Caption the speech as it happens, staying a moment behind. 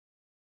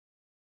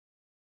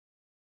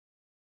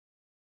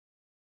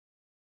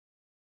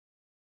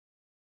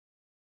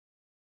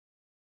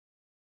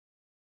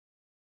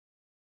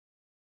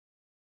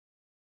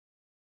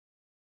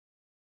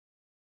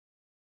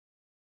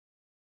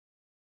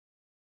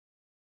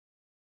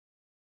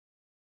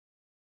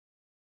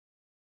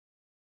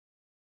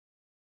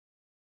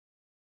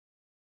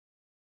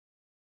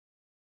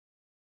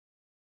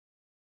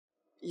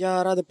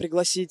Я рада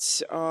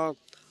пригласить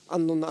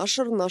Анну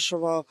Нашер,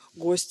 нашего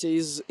гостя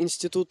из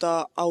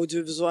Института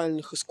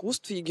аудиовизуальных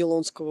искусств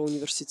Ягеллонского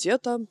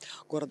университета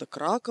города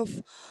Краков.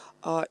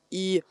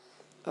 И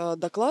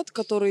доклад,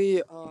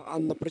 который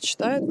Анна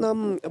прочитает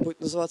нам,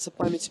 будет называться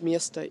 «Память,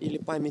 места» или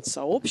 «Память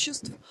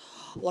сообществ.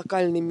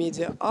 Локальный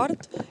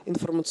медиа-арт,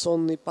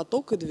 информационный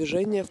поток и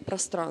движение в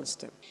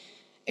пространстве».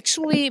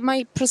 Actually,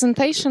 my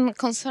presentation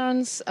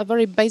concerns a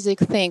very basic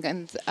thing,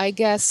 and I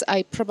guess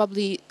I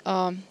probably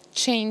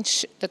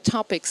change the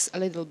topics a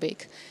little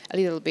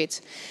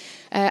bit.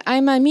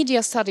 I'm a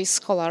media studies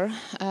scholar,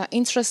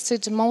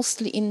 interested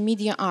mostly in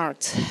media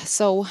art,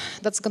 so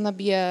that's going to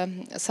be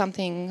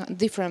something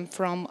different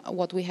from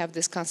what we have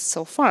discussed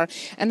so far.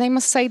 And I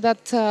must say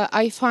that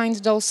I find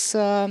those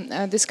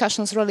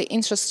discussions really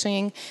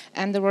interesting,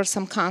 and there were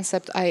some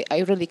concepts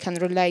I really can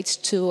relate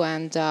to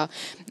and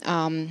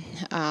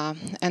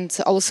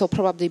also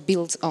probably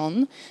build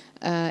on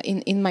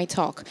in my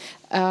talk.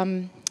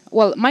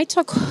 Well, my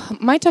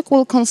talk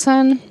will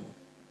concern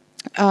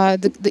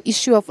the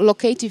issue of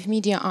locative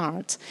media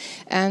art,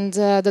 and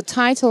the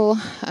title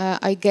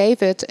I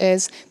gave it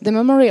is "The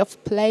Memory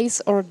of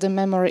Place or the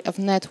Memory of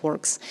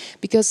Networks,"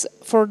 because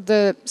for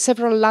the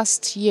several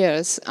last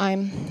years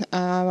I've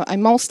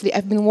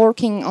been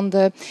working on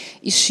the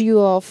issue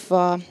of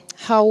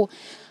how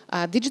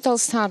digital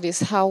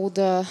studies, how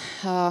the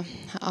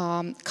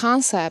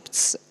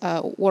concepts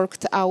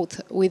worked out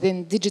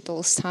within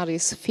digital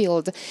studies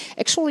field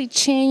actually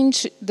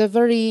change the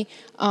very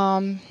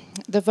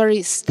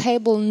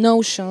stable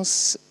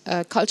notions,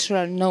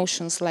 cultural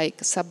notions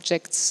like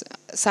subject,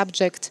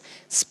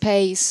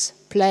 space,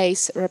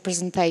 place,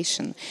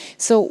 representation.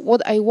 So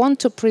what I want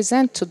to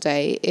present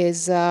today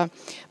is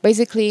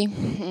basically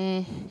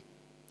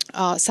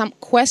some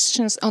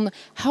questions on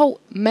how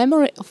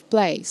memory of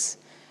place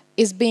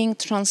is being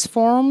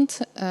transformed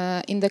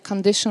in the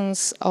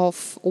conditions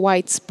of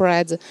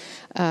widespread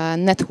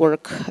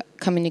network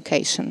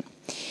communication.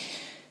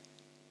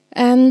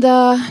 And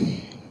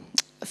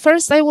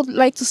first, I would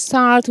like to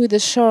start with a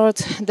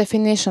short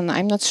definition.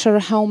 I'm not sure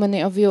how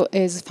many of you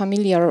is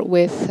familiar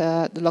with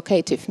the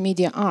locative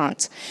media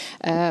art.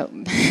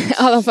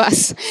 All of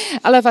us,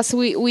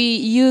 we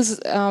use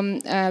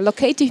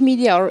locative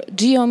media or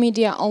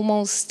geomedia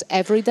almost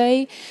every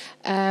day.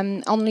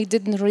 Only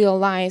didn't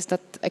realize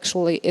that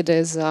actually it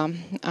is a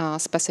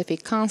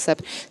specific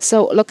concept.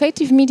 So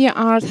locative media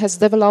art has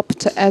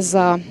developed as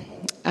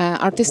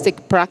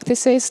artistic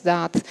practices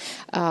that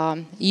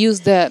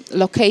use the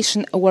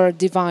location-aware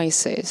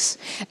devices.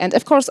 And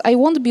of course, I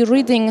won't be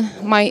reading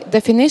my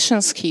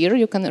definitions here.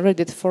 You can read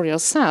it for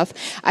yourself.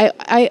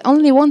 I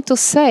only want to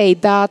say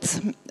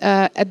that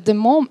at the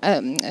moment,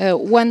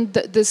 when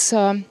this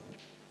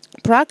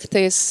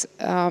practice,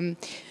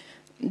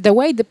 the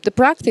way the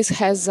practice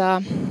has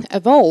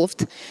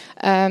evolved,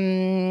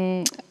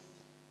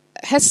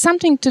 has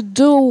something to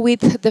do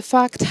with the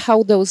fact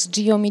how those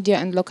geomedia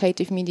and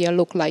locative media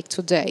look like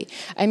today.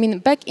 I mean,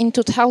 back in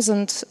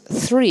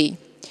 2003,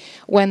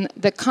 when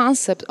the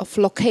concept of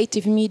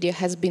locative media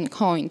has been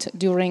coined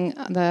during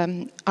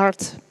the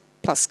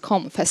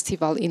Art+Com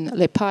Festival in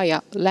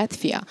Liepaja,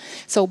 Latvia.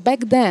 So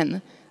back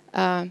then,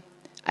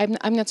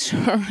 I'm not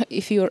sure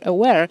if you're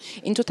aware,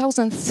 in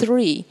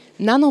 2003,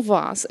 none of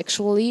us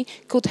actually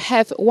could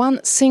have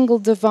one single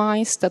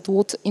device that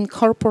would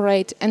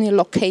incorporate any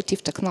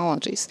locative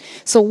technologies.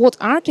 So what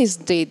artists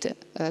did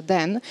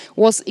then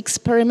was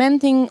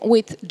experimenting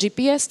with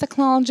GPS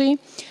technology,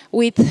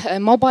 with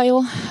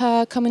mobile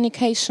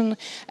communication,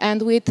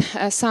 and with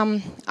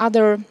some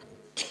other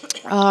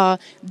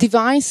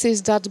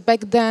devices that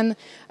back then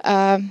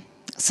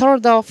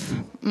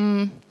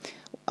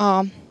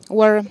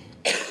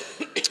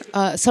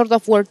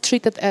were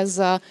treated as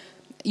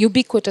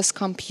ubiquitous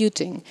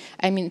computing.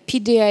 I mean,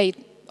 PDA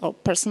or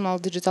personal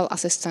digital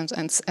assistants,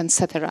 and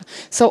etc.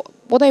 So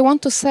what I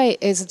want to say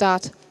is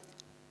that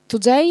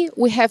today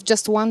we have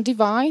just one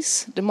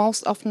device. The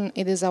most often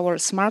it is our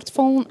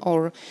smartphone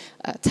or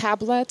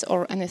tablet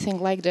or anything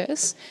like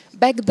this.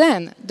 Back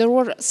then there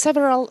were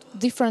several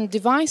different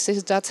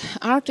devices that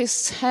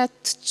artists had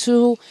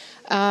to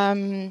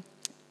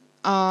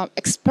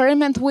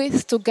experiment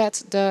with to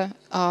get the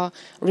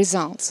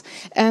results.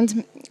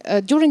 And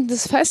during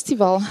this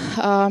festival,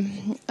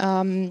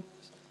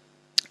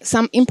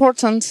 some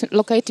important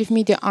locative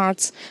media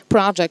arts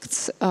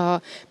projects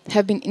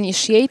have been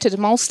initiated,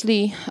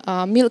 mostly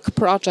Milk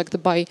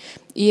project by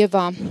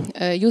Eva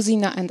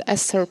Juzina and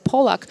Esther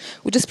Polak,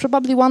 which is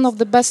probably one of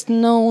the best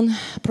known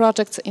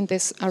projects in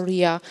this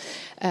area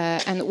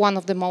and one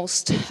of the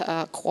most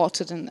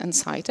quoted and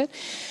cited.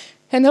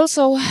 And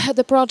also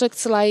the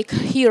projects like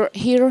Here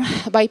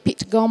by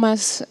Pete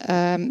Gomez,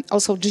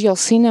 also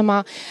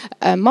GeoCinema,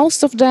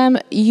 most of them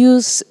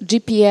use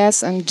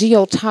GPS and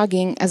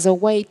geotagging as a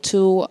way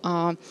to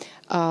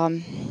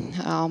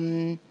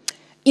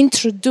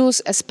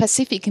introduce a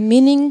specific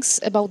meanings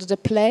about the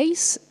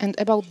place and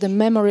about the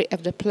memory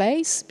of the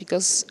place,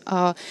 because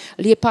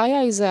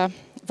Liepaja is a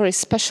very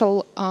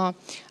special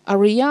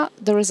area.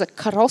 There is a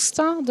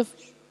karosta, the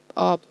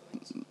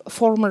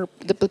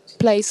the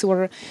place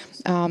where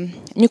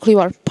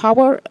nuclear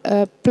power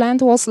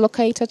plant was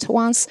located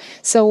once.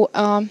 So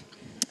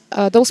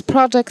those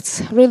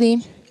projects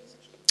really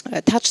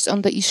touched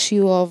on the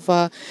issue of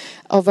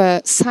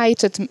a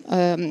sighted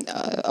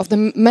of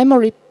the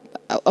memory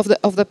of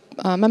the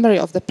memory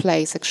of the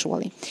place,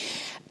 actually.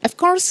 Of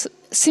course,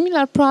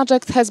 similar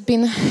projects have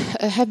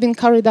been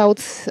carried out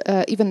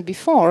even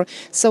before.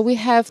 So we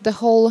have the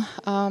whole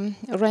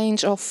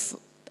range of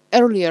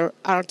earlier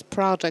art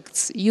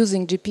projects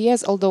using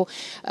GPS, although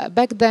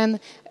back then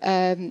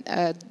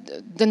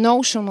the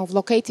notion of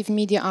locative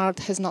media art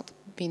has not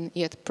been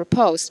yet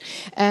proposed.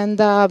 And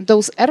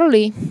those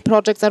early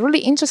projects are really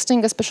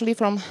interesting, especially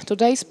from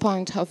today's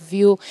point of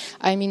view.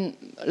 I mean,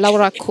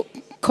 Laura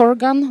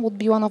Kurgan would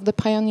be one of the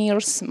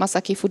pioneers,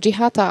 Masaki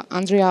Fujihata,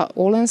 Andrea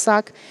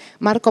Wolensak,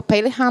 Marco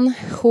Pelihan,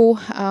 who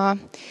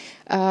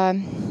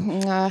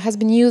has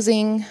been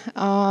using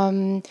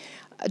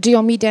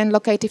geomedia and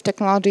locative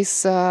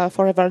technologies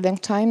for a very long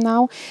time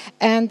now.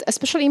 And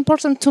especially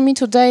important to me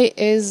today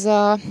is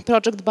a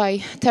project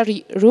by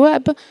Terry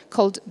Rueb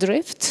called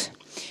Drift.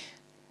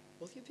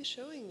 Will you be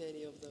showing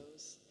any of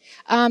those?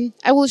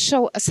 I will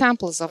show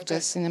samples of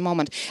this in a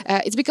moment.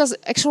 It's because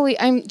actually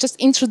I'm just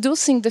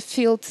introducing the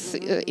field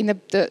in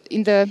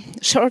the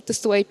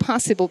shortest way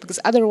possible, because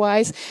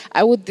otherwise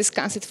I would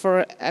discuss it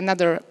for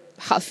another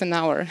half an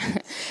hour.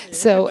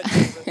 So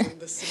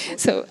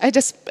I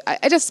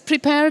just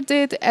prepared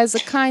it as a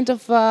kind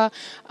of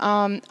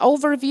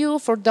overview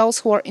for those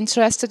who are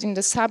interested in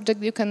the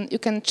subject. You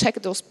can check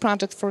those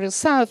projects for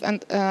yourself,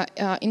 and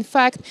in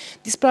fact,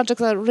 these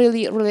projects are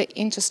really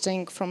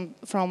interesting from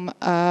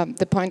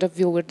the point of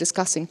view we're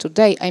discussing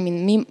today. I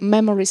mean,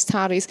 memory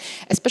studies,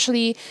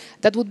 especially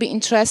that would be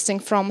interesting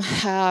from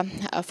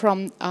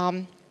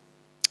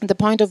the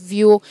point of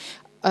view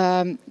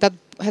that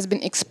has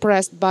been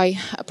expressed by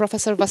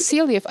Professor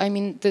Vasiliev. I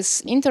mean,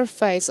 this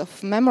interface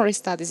of memory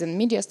studies and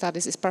media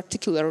studies is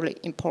particularly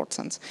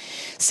important.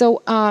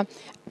 So I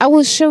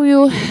will show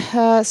you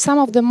some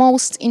of the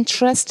most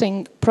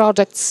interesting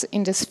projects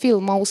in this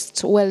field,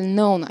 most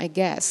well-known, I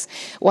guess.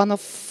 One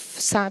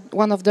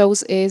of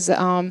those is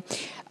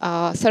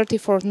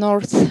 34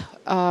 North,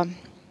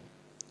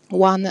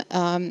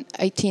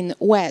 118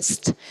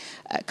 West,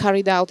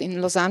 carried out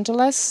in Los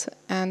Angeles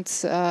and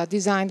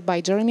designed by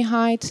Jeremy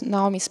Hyde,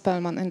 Naomi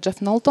Spellman, and Jeff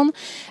Knowlton.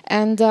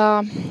 And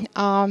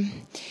well,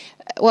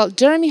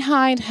 Jeremy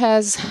Hyde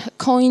has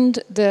coined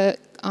the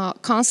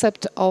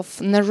concept of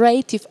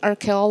narrative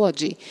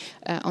archaeology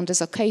on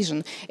this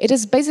occasion. It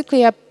is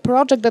basically a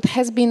project that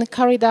has been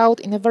carried out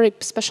in a very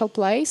special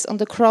place on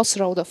the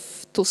crossroad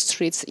of two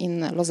streets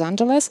in Los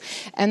Angeles,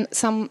 and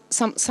some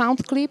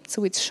sound clips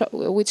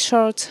with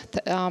short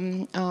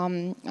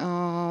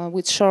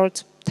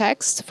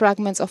text,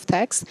 fragments of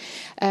text,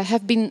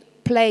 have been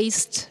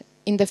placed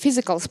in the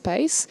physical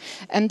space,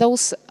 and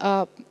those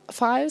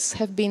files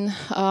have been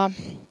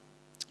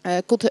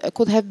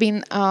could have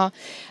been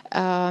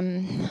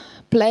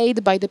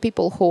played by the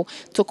people who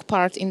took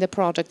part in the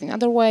project. In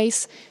other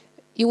ways,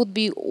 you would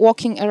be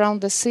walking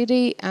around the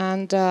city,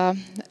 and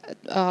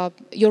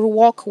your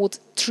walk would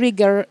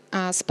trigger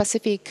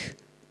specific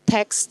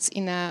texts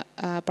in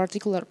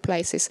particular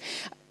places.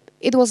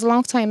 It was a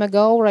long time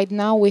ago. Right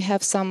now, we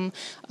have some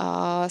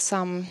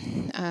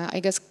I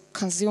guess,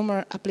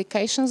 consumer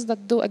applications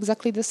that do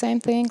exactly the same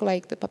thing,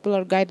 like the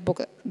popular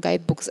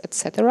guidebooks,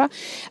 etc.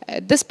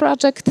 This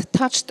project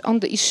touched on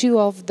the issue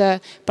of the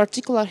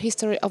particular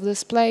history of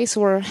this place,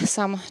 where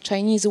some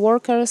Chinese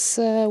workers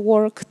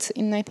worked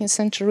in 19th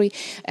century,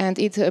 and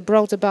it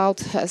brought about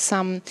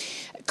some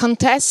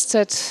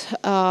contested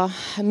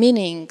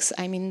meanings.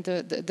 I mean,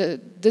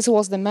 this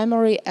was the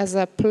memory as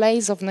a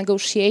place of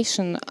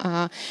negotiation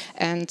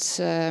and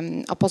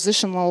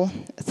oppositional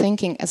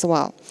thinking as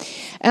well.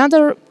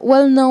 Another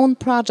well-known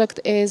project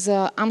is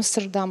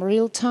Amsterdam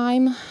Real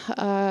Time,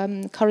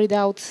 carried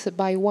out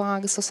by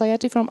WAG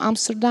Society from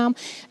Amsterdam,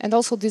 and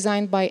also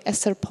designed by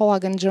Esther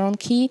Polak and Jerome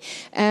Key.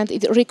 And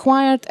it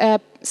required a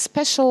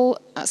special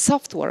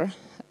software.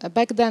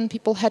 Back then,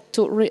 people had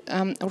to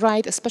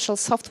write a special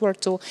software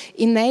to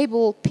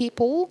enable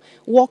people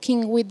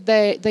walking with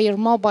their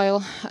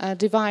mobile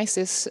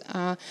devices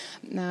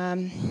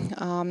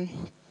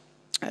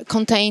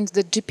contained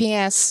the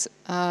GPS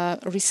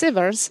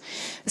receivers.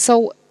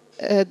 So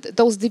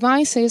those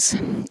devices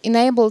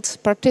enabled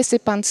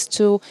participants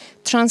to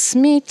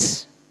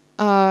transmit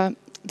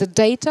the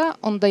data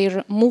on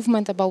their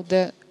movement about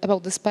the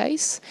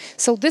space.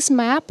 So this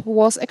map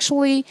was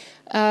actually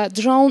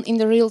drawn in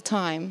the real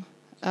time.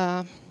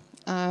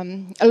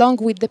 Along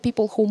with the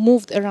people who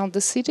moved around the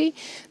city,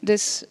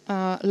 these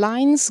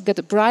lines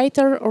get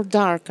brighter or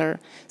darker.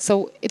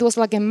 So it was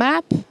like a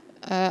map,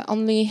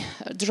 only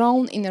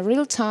drawn in a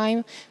real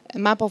time, a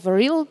map of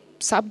real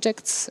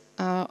subjects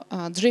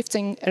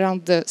drifting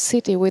around the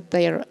city with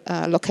their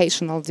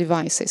locational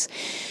devices.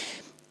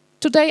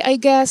 Today, I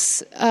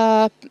guess,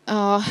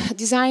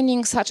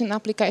 designing such an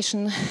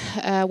application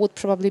would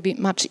probably be a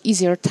much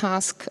easier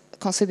task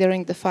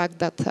considering the fact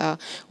that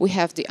we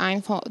have the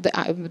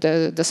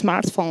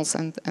smartphones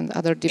and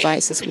other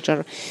devices which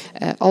are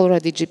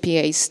already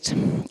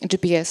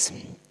GPS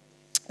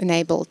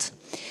enabled.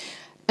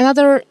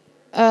 Another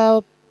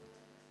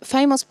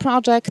famous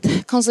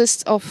project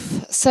consists of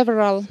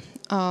several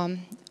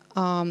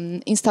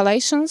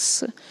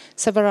installations,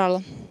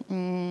 several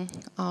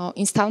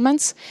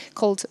installments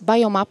called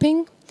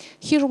biomapping.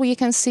 Here we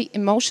can see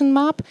emotion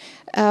map.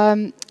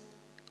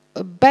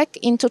 Back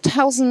in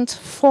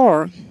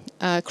 2004,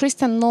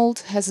 Christian Nold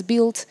has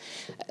built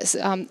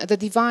the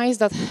device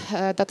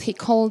that he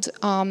called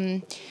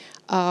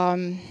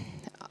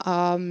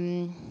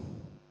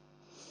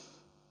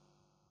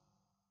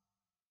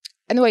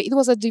anyway, it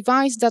was a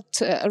device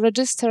that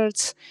registered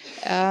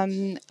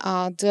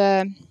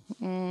the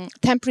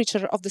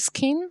temperature of the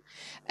skin,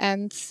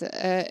 and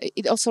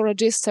it also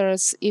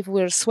registers if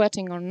we're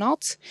sweating or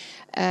not,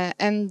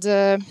 and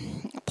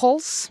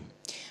pulse,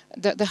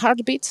 the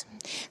heartbeat.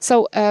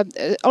 So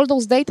all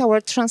those data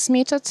were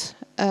transmitted,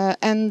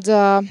 and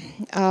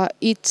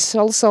it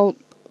also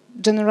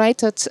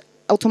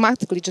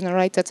automatically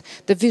generated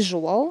the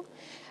visual,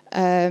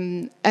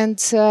 and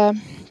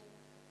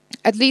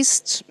at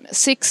least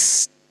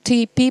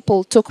 60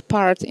 people took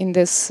part in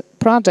this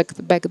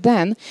project back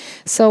then.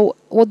 So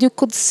what you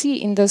could see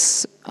in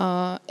this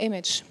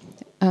image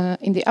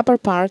in the upper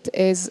part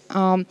is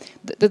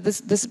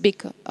this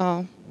big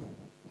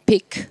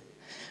peak,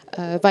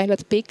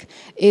 violet peak,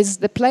 is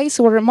the place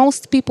where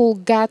most people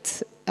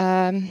got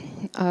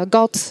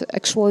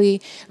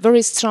actually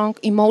very strong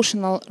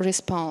emotional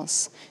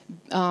response.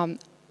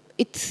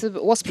 It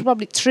was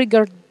probably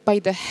triggered by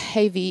the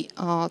heavy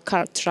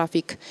car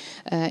traffic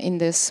in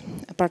this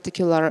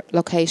particular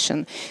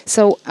location.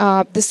 So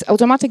these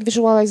automatic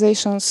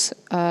visualizations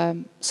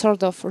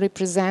sort of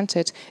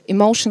represented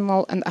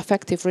emotional and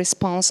affective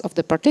response of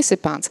the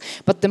participants.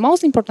 But the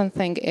most important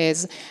thing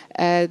is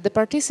the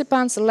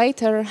participants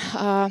later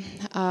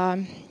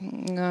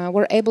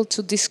were able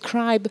to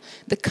describe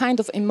the kind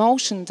of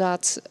emotion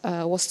that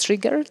was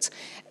triggered,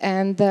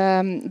 and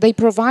they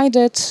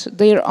provided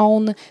their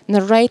own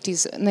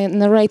narratives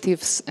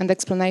and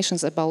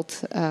explanations about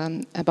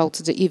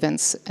the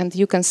events. And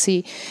you can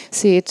see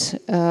it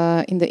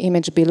in the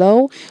image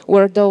below,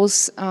 where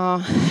those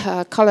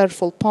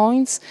colorful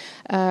points.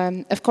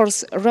 Of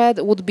course, red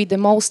would be the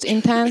most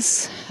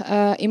intense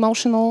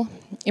emotionally,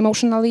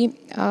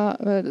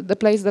 the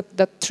place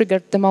that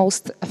triggered the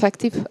most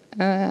affective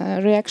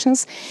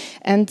reactions,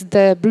 and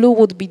the blue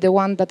would be the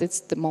one that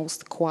is the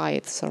most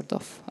quiet, sort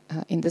of,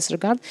 in this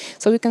regard.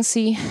 So you can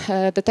see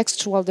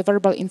the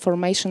verbal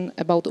information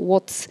about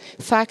what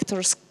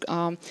factors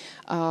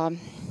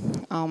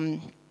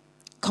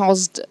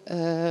caused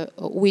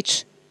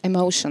which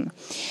emotion.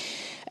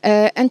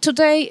 And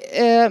today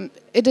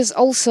it is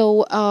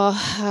also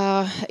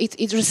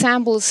it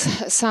resembles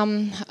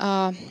some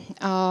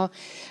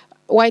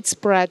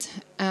widespread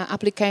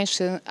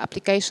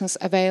applications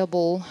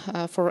available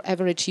for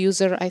average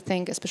user. I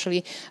think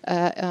especially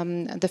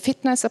the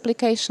fitness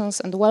applications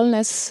and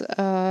wellness.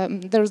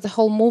 There's the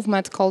whole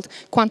movement called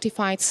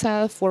quantified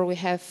self, where we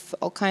have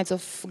all kinds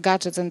of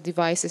gadgets and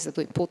devices that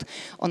we put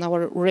on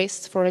our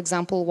wrist, for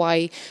example,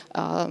 while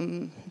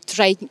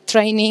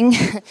training.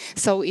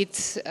 So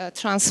it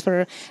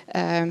transfers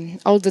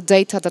all the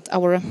data that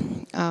our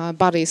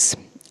bodies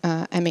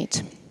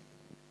emit.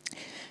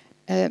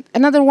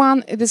 Another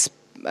one, this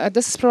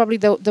is probably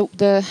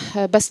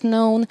the best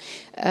known,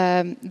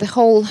 the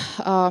whole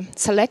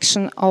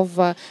selection of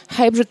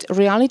hybrid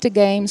reality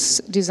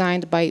games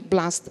designed by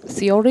Blast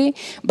Theory.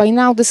 By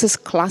now this is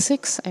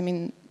classics, I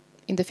mean,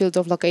 in the field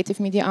of locative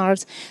media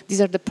art.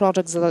 These are the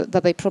projects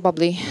that I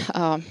probably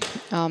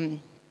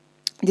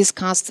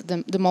discussed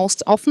the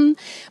most often.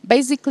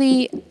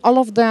 Basically, all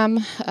of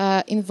them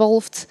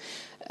involved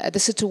the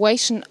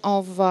situation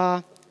of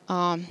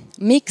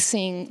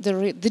mixing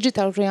the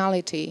digital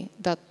reality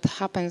that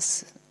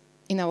happens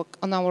on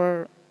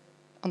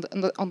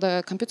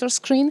the computer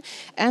screen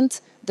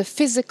and the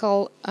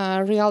physical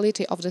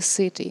reality of the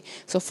city.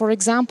 So, for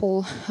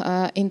example,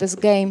 in this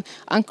game,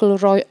 Uncle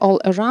Roy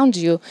All Around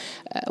You,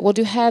 what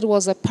you had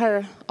was a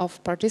pair of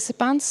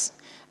participants.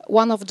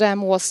 One of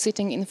them was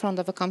sitting in front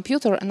of a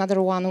computer,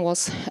 another one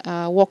was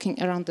walking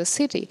around the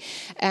city.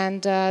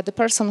 And the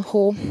person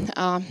who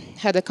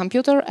had a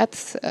computer at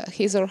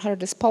his or her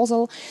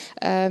disposal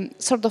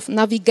sort of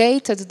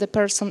navigated the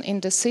person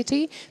in the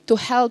city to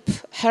help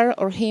her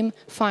or him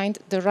find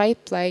the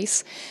right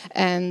place.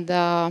 And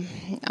there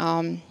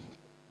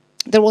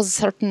was a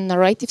certain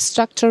narrative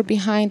structure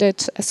behind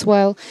it as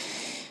well.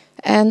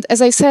 And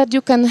as I said,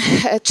 you can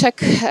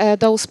check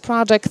those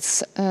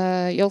projects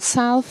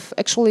yourself.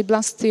 Actually,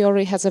 Blast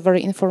Theory has a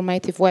very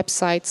informative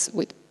website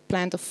with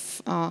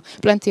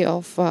plenty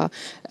of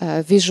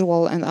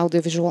visual and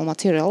audiovisual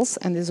materials,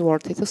 and is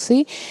worthy to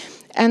see.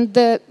 And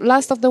the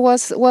last of the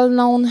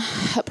well-known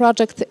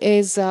project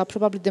is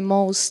probably the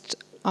most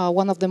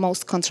one of the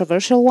most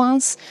controversial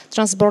ones,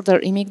 Transborder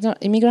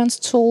Immigrants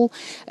Tool,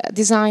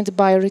 designed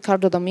by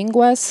Ricardo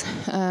Dominguez,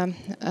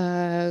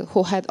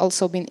 who had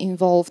also been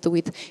involved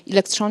with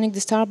electronic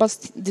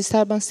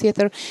disturbance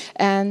theater,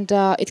 and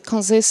it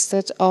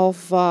consisted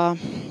of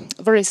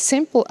very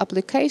simple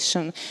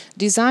application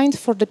designed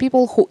for the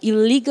people who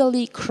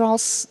illegally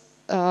cross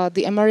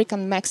the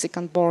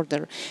American-Mexican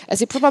border.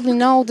 As you probably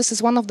know, this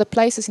is one of the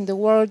places in the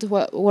world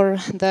where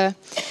the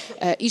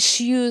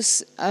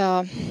issues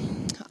of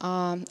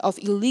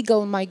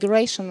illegal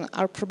migration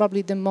are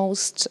probably the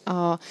most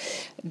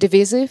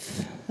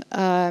divisive,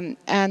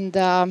 and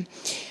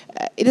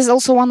it is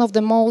also one of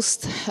the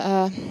most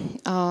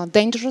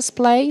dangerous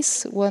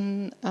places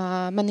when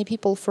many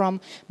people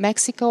from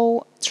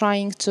Mexico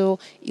trying to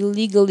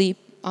illegally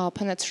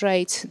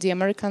penetrate the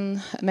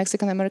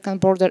Mexican-American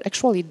border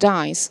actually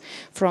dies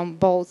from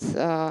both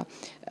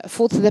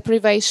food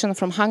deprivation,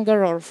 from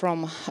hunger, or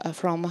from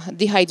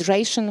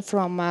dehydration,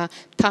 from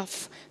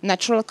tough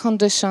natural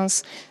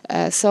conditions.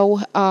 So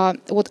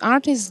what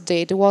artists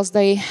did was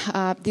they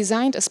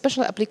designed a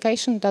special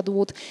application that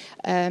would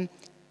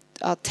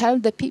tell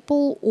the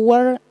people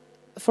where,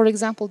 for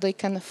example, they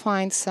can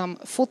find some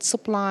food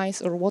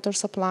supplies or water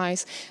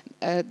supplies.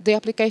 The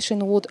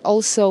application would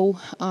also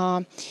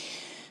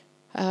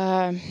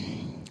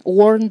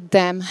warn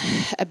them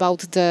about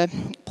the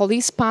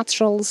police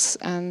patrols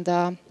and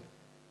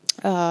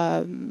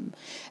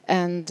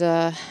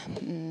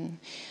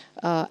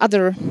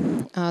other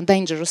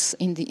dangers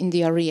in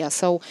the area.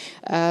 So,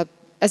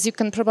 as you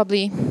can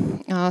probably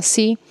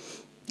see,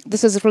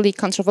 this is a really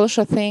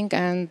controversial thing,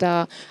 and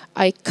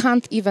I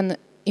can't even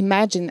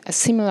imagine a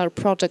similar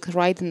project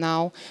right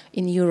now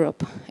in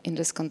Europe in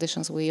these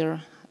conditions we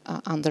are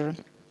under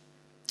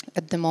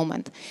at the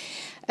moment.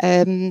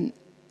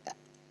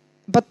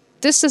 But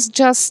this is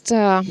just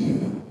a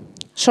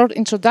short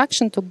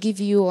introduction to give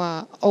you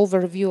an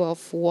overview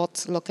of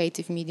what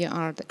locative media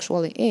art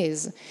actually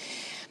is.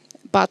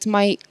 But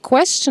my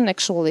question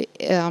actually,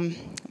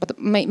 but the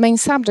main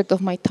subject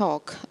of my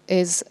talk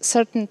is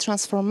certain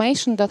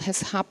transformation that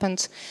has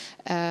happened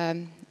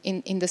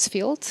in this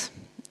field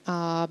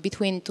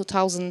between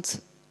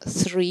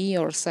 2003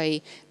 or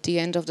say the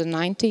end of the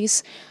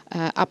 90s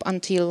up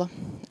until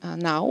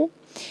now.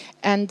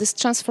 And this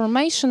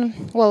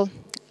transformation, well,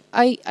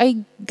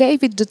 I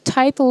gave it the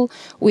title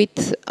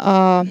with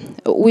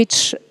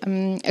which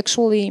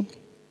actually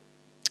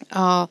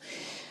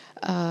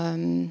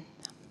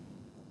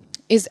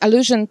is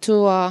allusion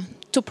to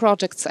two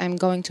projects I'm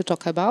going to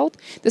talk about.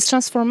 This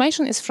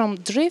transformation is from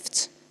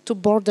drift to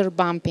border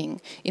bumping.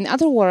 In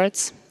other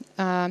words,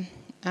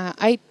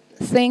 I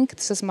think,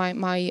 this is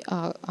my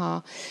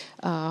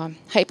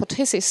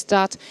hypothesis,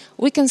 that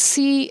we can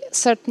see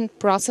certain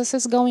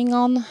processes going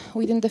on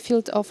within the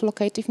field of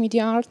locative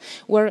media art,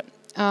 where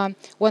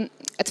when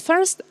at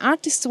first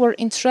artists were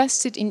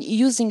interested in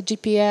using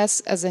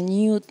GPS as a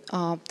new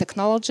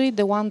technology,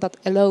 the one that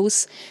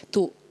allows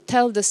to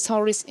tell the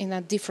stories in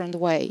a different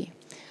way.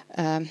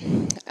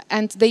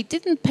 And they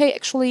didn't pay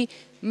actually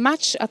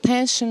much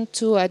attention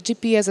to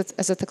GPS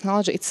as a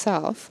technology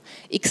itself,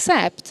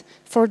 except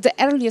for the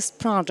earliest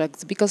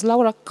projects, because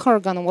Laura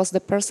Corgan was the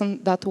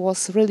person that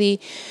was really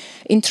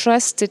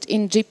interested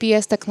in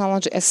GPS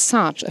technology as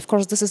such. Of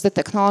course, this is the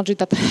technology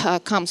that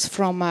comes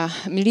from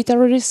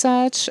military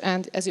research,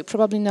 and as you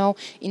probably know,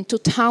 in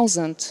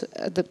 2000,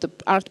 the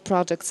art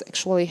projects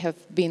actually have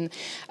been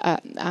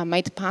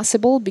made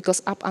possible,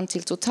 because up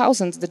until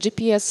 2000, the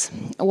GPS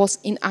was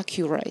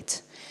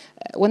inaccurate.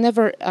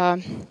 Whenever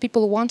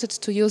people wanted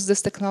to use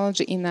this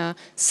technology in a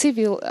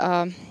civil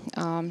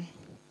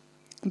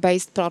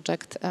based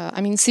project, I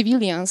mean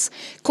civilians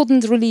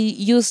couldn't really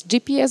use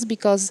GPS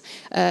because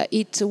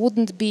it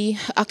wouldn't be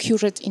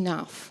accurate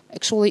enough.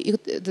 Actually,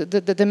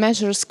 the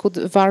measures could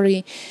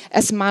vary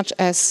as much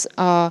as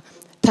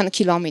 10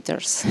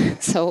 kilometers.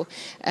 So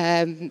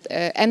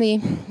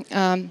any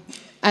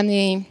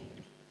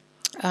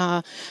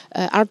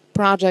art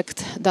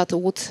project that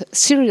would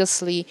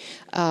seriously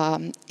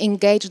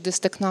engage this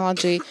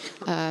technology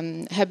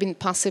have been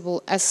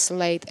possible as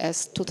late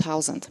as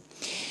 2000.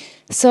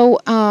 So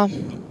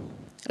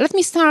let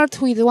me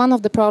start with one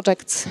of the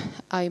projects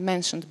I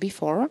mentioned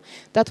before.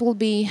 That will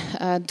be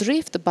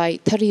Drift by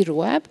Terry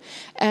Rueb.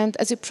 And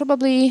as you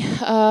probably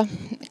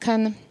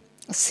can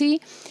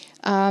see,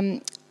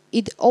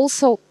 it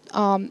also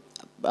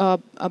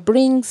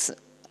brings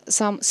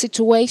some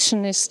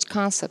situationist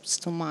concepts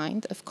to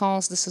mind. Of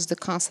course, this is the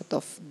concept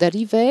of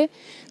dérivé,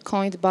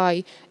 coined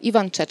by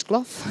Ivan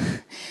Chechglov,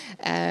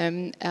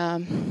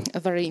 a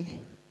very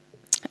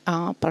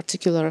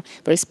particular,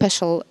 very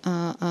special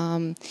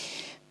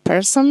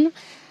person.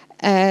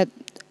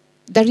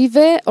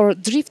 Dérivé or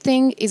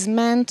drifting is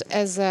meant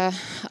as a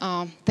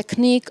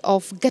technique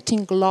of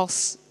getting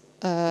lost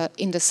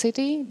in the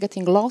city,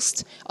 getting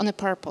lost on a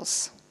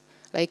purpose,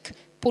 like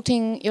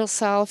putting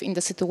yourself in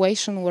the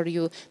situation where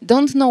you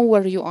don't know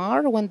where you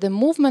are, when the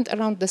movement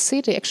around the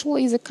city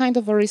actually is a kind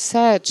of a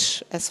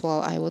research as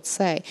well, I would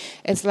say.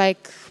 It's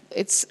like,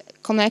 it's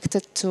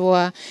connected to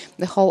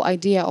the whole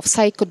idea of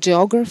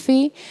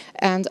psychogeography,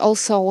 and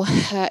also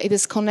it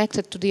is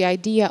connected to the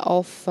idea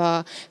of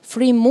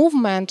free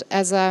movement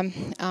as a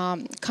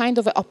kind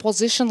of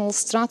oppositional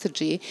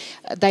strategy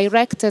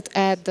directed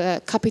at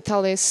the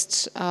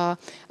capitalist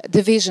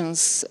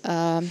divisions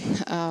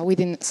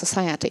within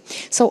society.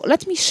 So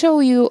let me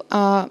show you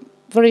a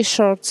very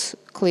short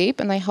clip,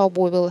 and I hope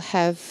we will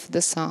have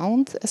the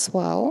sound as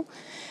well,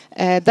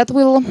 that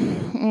will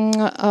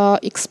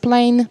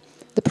explain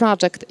the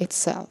project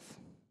itself.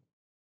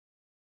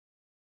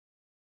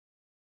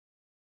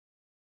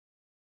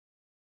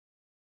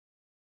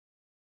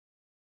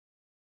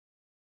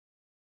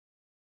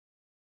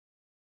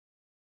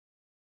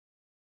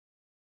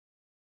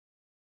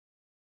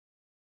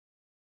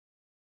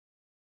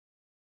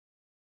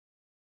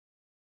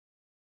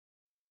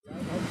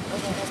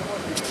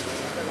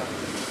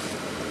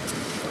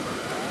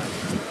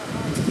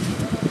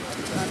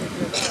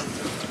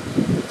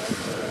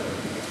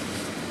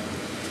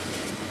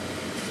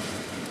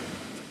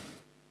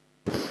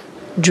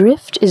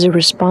 Drift is a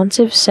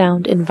responsive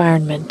sound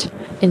environment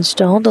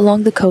installed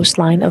along the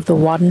coastline of the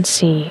Wadden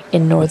Sea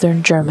in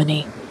northern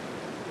Germany.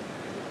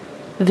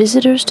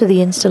 Visitors to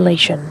the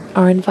installation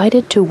are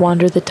invited to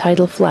wander the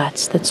tidal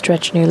flats that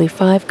stretch nearly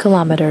 5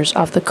 kilometers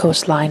off the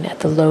coastline at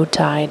the low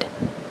tide.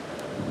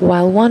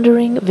 While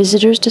wandering,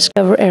 visitors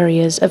discover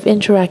areas of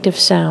interactive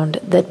sound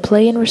that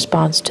play in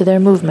response to their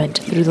movement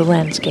through the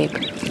landscape.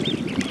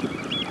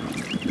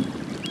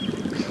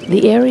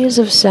 The areas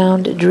of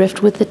sound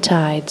drift with the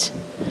tides,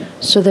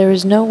 so there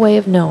is no way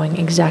of knowing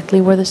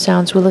exactly where the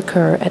sounds will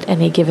occur at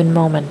any given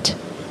moment.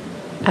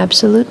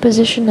 Absolute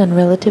position and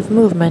relative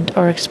movement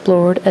are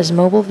explored as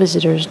mobile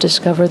visitors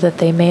discover that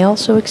they may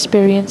also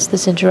experience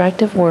this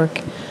interactive work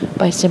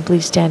by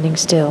simply standing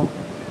still.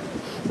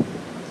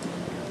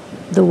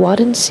 The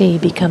Wadden Sea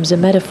becomes a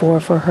metaphor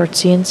for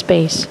Hertzian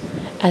space,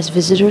 as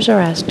visitors are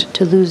asked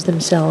to lose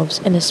themselves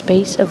in a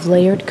space of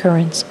layered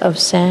currents of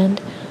sand,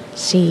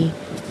 sea,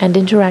 and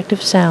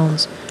interactive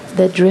sounds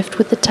that drift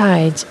with the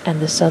tides and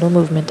the subtle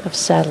movement of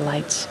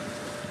satellites.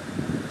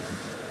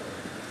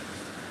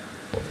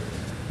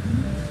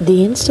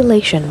 The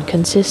installation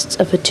consists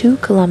of a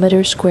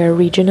 2-kilometer square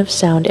region of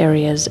sound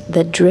areas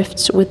that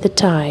drifts with the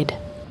tide.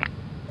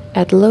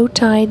 At low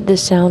tide, the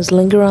sounds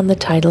linger on the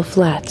tidal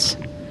flats.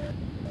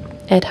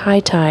 At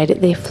high tide,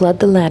 they flood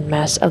the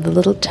landmass of the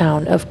little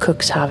town of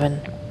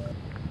Cuxhaven.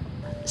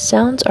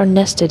 Sounds are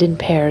nested in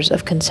pairs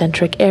of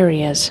concentric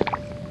areas.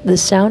 The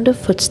sound of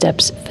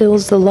footsteps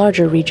fills the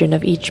larger region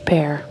of each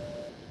pair.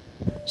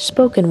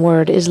 Spoken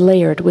word is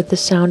layered with the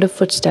sound of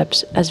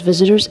footsteps as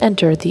visitors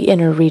enter the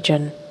inner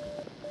region.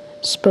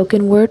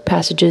 Spoken word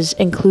passages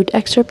include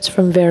excerpts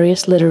from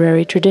various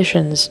literary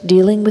traditions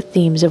dealing with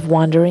themes of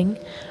wandering,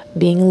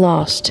 being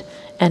lost,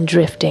 and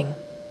drifting.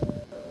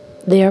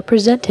 They are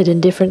presented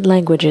in different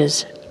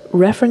languages,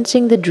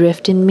 referencing the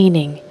drift in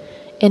meaning,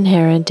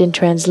 inherent in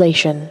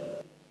translation.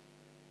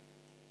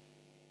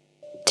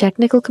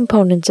 Technical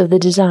components of the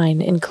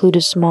design include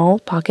a small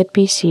pocket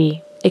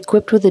PC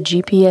equipped with a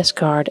GPS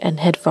card and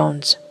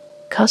headphones.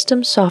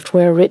 Custom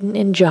software written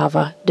in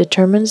Java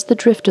determines the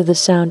drift of the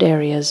sound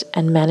areas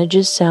and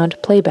manages sound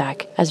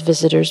playback as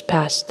visitors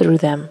pass through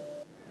them.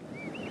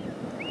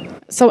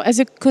 So as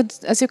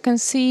you can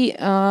see,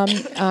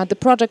 the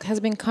project has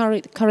been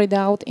carried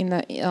out in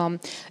an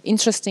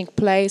interesting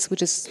place,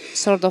 which is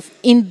sort of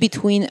in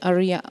between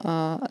area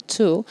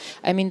two.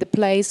 I mean, the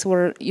place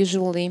where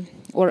usually,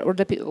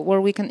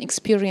 where we can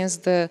experience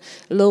the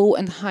low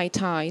and high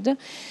tide.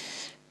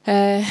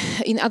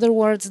 In other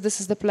words, this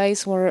is the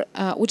place where,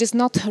 which is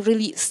not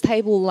really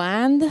stable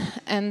land,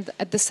 and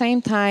at the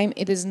same time,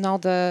 it is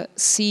not a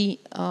sea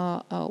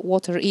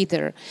water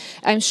either.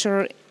 I'm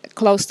sure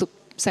close to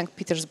St.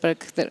 Petersburg,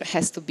 there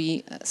has to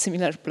be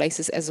similar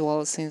places as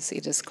well, since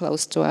it is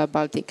close to a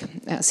Baltic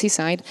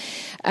seaside.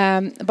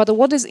 But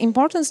what is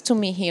important to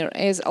me here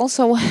is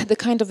also the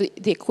kind of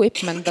the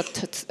equipment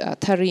that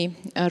Terry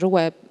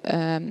Ruwe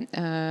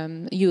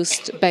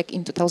used back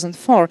in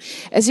 2004.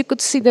 As you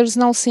could see, there's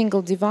no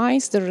single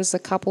device. There is a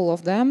couple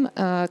of them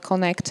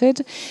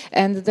connected,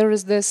 and there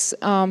is this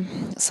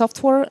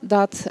software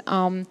that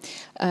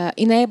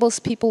enables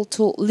people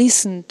to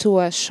listen to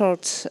a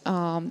short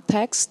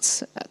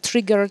text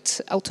triggered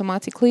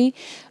automatically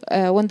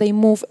when they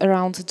move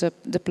around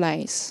the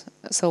place.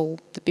 So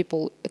the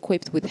people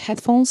equipped with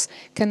headphones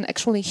can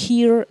actually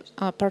hear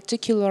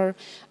particular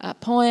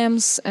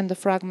poems and the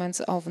fragments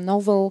of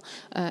novel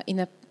in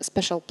a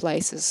special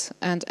places.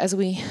 And as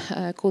we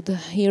could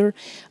hear,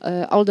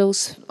 all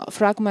those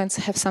fragments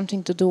have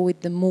something to do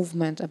with the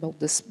movement, about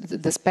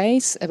the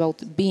space,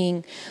 about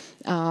being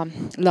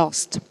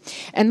lost.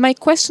 And my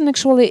question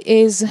actually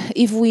is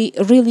if we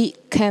really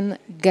can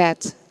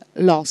get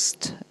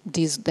lost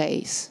these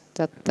days.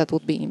 That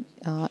would be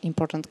an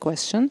important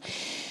question.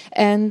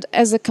 And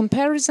as a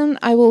comparison,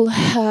 I will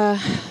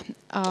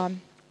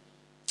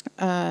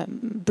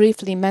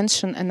briefly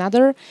mention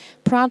another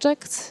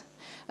project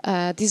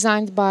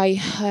designed by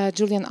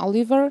Julian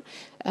Oliver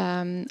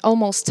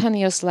almost 10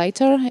 years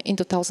later in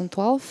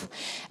 2012.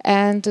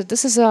 And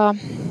this is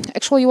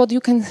actually what you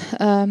can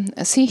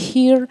see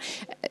here.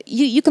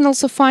 You can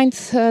also find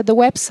the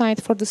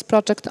website for this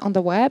project on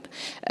the web,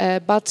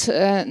 but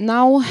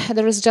now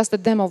there is just a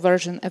demo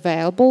version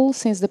available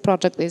since the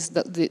project is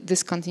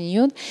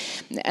discontinued.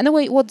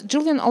 Anyway, what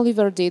Julian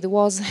Oliver did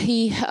was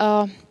he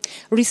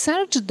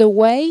researched the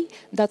way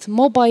that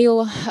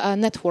mobile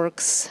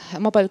networks,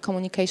 mobile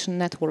communication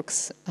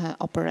networks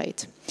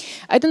operate.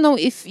 I don't know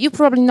if you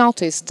probably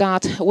noticed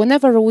that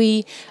whenever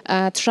we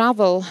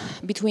travel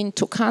between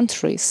two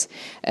countries,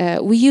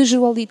 we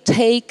usually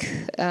take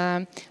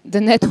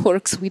the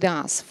networks with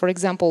us. For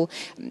example,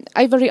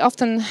 I very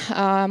often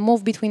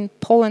move between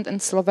Poland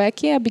and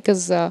Slovakia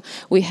because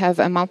we have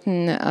a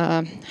mountain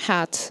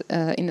hut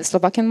in the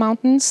Slovakian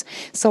mountains.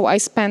 So I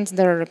spend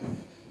there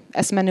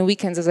as many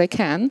weekends as I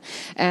can,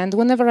 and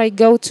whenever I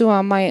go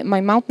to my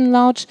mountain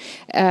lodge,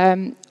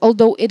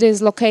 although it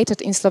is located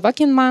in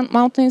Slovakian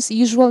mountains,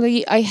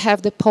 usually I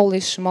have the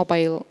Polish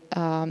mobile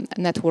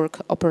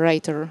network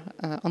operator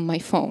on my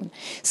phone.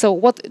 So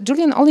what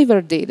Julian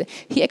Oliver did,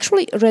 he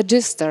actually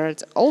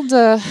registered all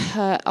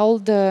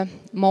the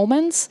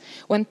moments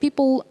when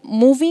people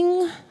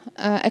moving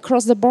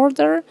across the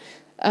border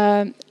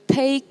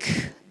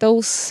take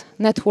those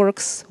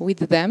networks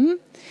with them.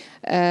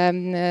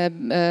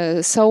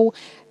 So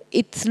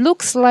it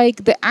looks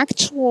like the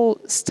actual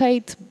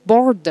state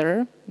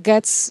border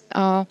gets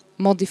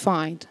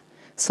modified.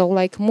 So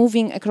like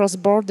moving across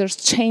borders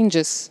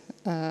changes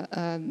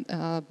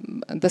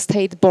the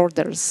state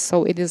borders.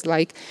 So it is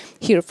like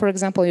here, for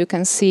example, you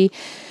can see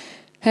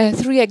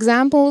 3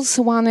 examples.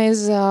 One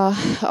is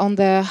on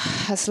the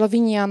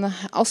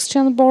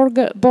Slovenian-Austrian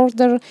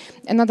border,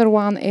 another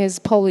one is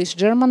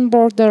Polish-German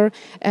border,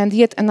 and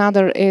yet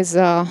another is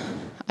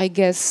I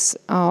guess,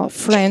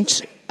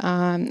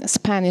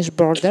 French-Spanish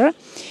border.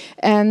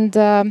 And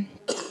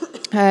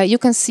you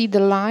can see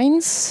the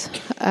lines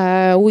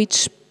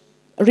which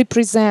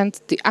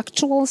represent the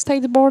actual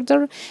state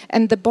border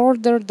and the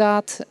border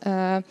that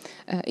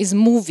is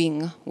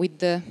moving with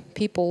the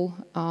people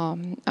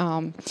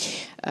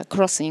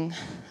crossing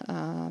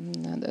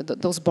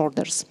those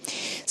borders.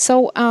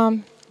 So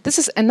this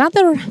is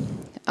another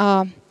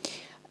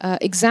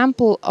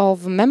example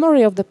of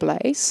memory of the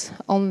place,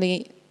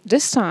 only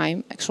this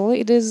time,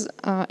 actually, it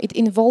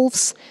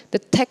involves the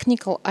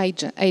technical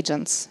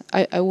agents.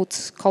 I would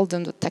call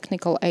them the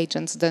technical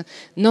agents, the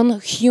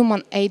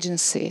non-human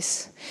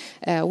agencies,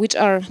 which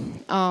are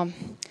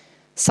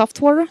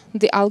software,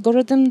 the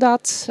algorithm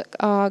that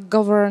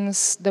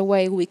governs the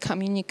way we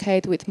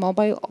communicate with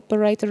mobile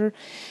operator,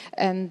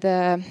 and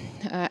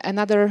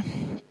another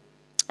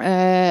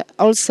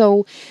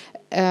also.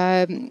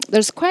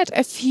 There's quite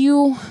a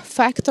few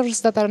factors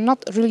that are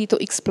not really to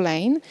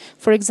explain.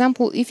 For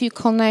example, if you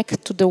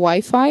connect to the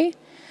Wi-Fi,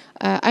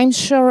 I'm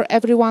sure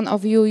every one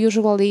of you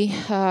usually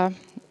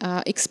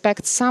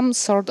expect some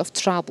sort of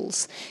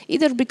troubles,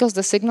 either because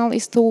the signal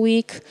is too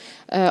weak,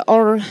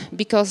 or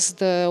because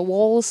the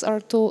walls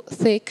are too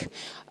thick,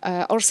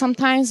 or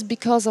sometimes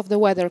because of the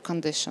weather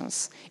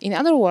conditions. In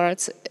other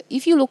words,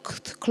 if you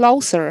look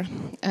closer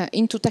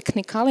into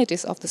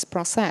technicalities of this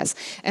process,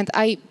 and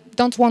I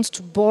don't want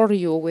to bore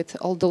you with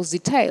all those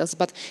details,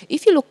 but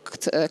if you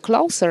looked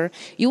closer,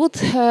 you would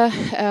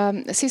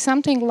see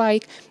something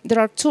like there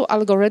are 2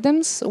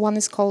 algorithms. One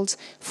is called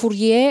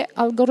Fourier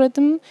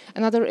algorithm,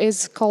 another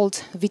is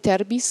called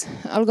Viterbi's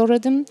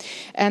algorithm,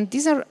 and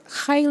these are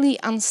highly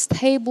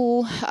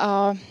unstable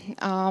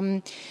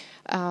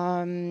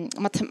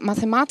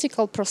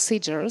mathematical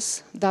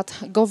procedures that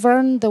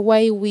govern the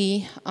way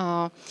we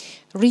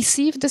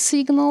receive the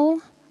signal,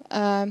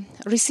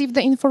 receive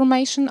the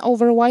information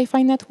over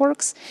Wi-Fi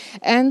networks,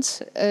 and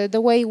the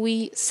way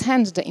we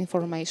send the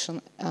information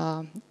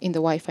in the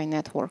Wi-Fi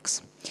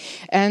networks.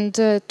 And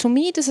to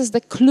me, this is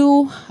the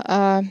clue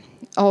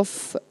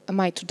of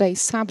my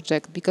today's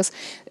subject, because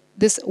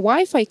this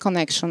Wi-Fi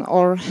connection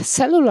or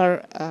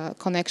cellular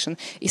connection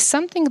is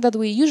something that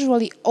we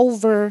usually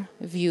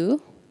overview.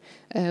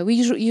 We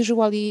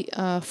usually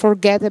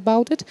forget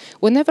about it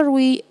whenever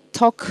we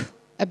talk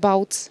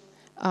about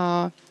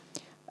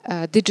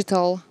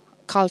digital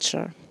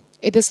culture.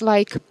 It is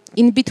like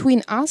in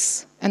between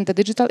us and the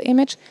digital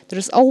image, there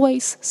is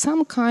always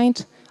some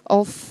kind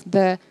of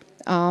the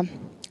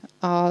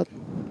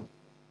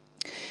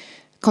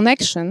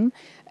connection,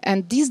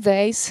 and these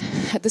days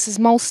this is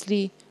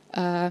mostly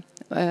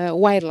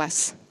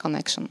wireless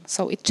connection.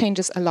 So it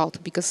changes a lot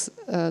because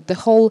the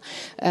whole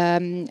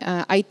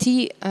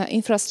IT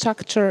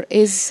infrastructure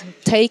is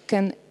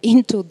taken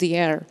into the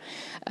air.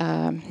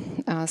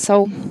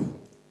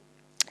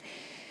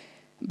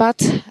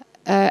 But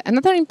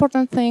another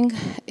important thing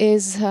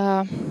is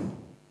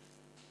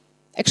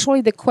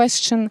actually the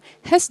question,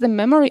 has the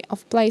memory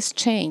of place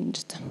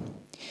changed?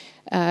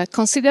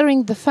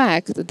 Considering the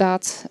fact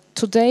that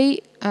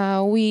today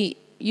we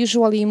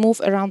usually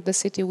move around the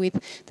city with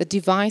the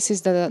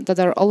devices that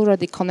are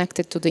already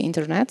connected to the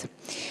internet.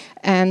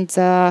 And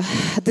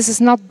this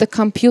is not the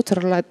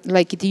computer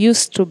like it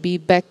used to be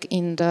back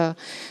in the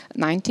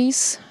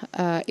 90s.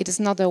 It is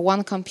not a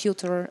one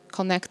computer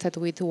connected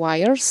with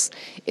wires.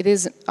 It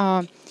is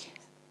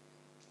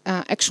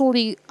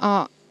actually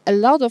a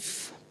lot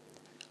of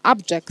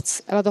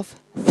objects, a lot of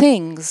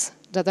things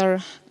that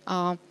are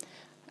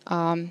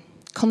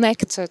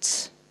connected,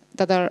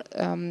 that are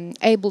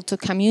able to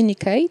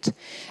communicate.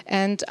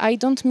 And I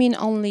don't mean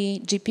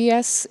only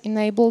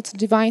GPS-enabled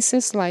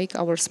devices like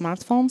our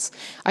smartphones.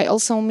 I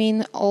also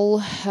mean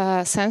all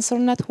sensor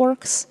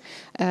networks,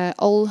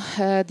 all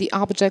the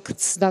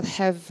objects that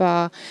have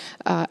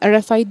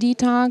RFID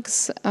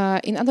tags.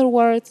 In other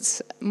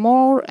words,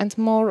 more and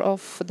more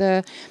of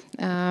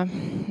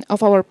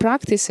our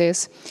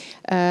practices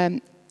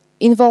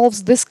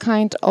involves this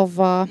kind of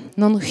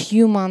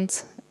non-human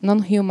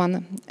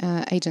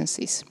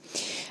agencies.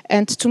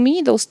 And to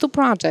me, those two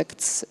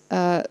projects,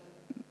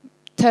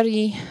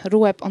 Terry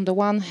Rueb on the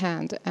one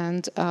hand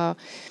and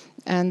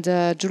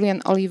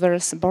Julian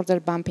Oliver's Border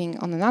Bumping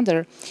on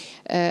another,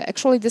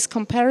 actually this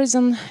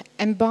comparison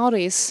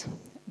embodies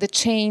the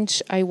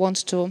change I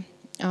want to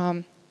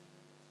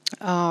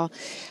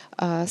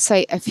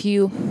say a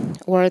few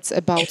words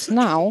about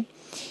now.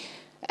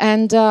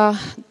 And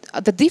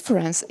the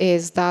difference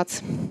is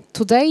that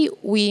today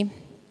we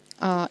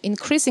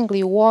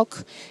increasingly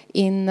walk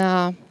in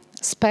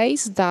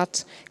space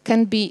that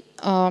can be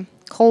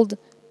called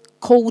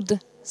code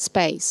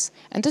space.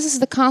 And this is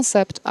the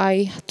concept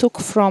I took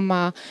from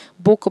a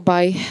book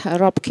by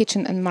Rob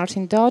Kitchen and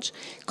Martin Dodge,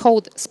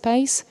 Code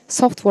Space,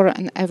 Software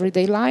and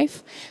Everyday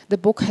Life. The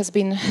book has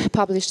been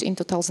published in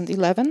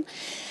 2011.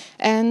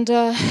 And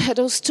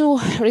those two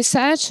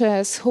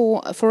researchers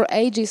who for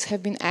ages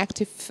have been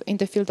active in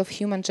the field of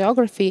human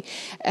geography,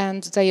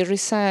 and they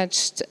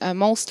researched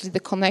mostly the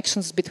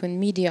connections between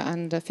media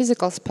and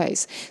physical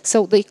space.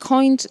 So they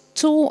coined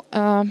two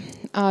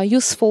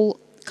useful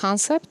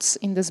concepts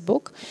in this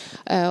book.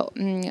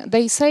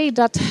 They say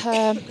that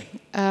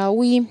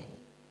we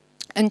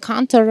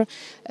encounter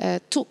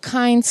two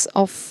kinds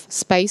of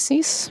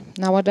spaces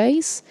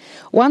nowadays.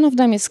 One of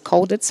them is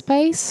coded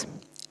space,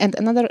 and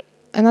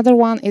another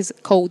one is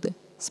code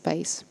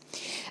space.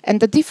 And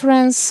the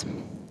difference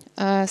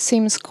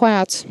seems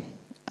quite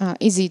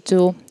easy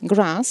to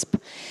grasp.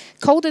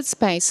 Coded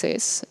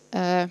spaces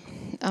are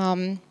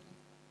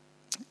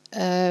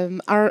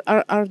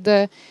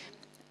the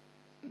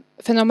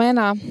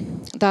phenomena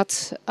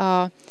that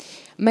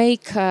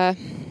make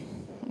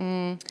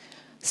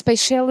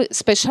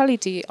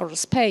speciality or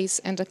space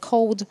and a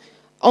code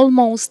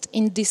almost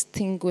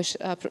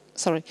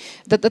indistinguishable.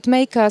 That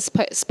make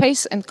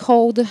space and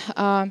code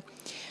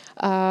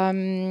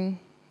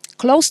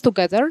close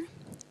together,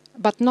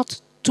 but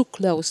not too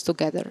close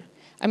together.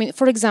 I mean,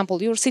 for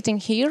example, you're sitting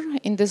here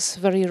in this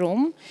very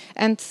room,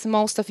 and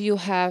most of you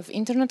have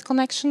internet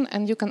connection,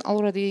 and you can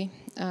already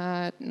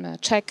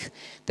check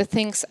the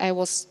things I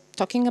was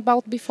talking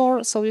about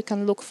before. So you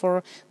can look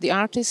for the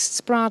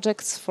artists'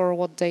 projects, for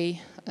what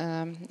they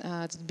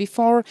did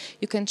before.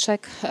 You can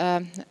check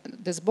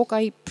this book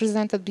I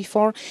presented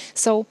before.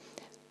 So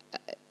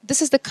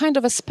this is the kind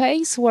of a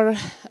space where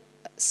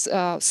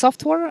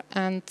software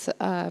and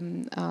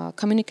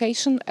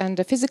communication and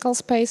the physical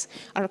space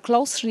are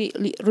closely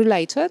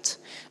related.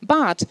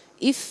 But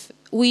if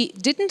we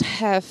didn't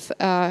have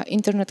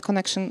internet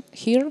connection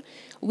here,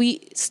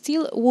 we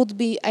still would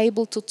be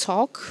able to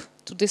talk,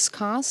 to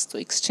discuss, to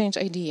exchange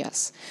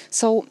ideas.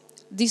 So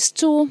these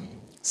two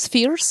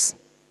spheres,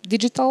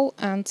 digital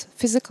and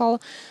physical,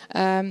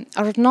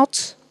 are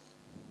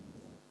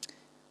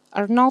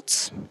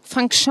not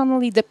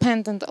functionally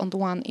dependent on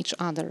one each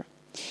other.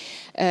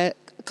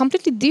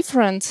 Completely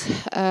different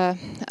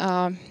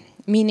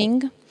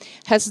meaning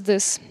has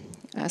this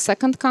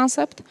second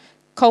concept,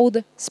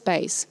 code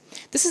space.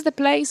 This is the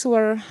place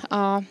where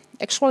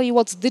actually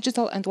what's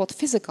digital and what's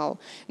physical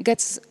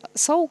gets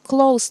so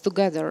close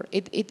together.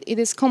 It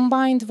is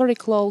combined very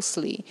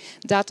closely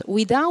that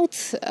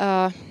without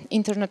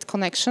internet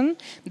connection,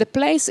 the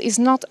place is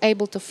not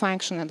able to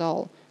function at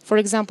all. For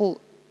example,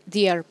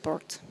 the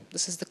airport.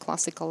 This is the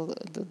classic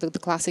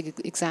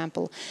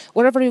example.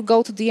 Wherever you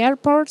go to the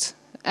airport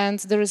and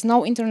there is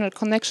no internet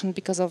connection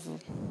because of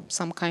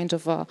some kind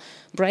of a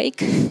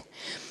break,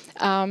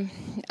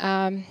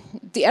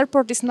 the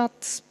airport is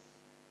not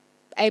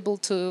able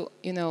to,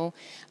 to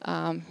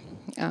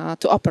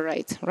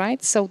operate,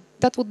 right? So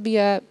that would be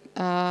a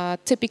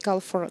typical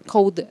for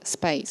code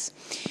space.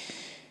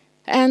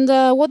 And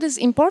what is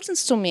important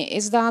to me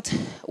is that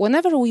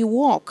whenever we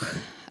walk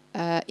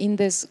in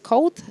this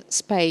code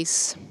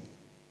space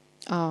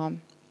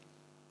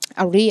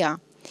area,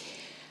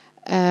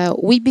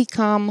 we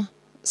become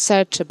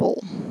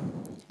searchable.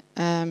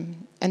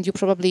 And you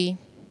probably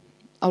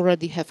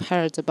already have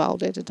heard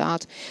about it,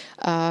 that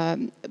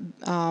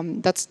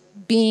that's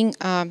being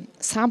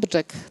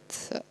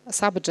subjects,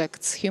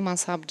 human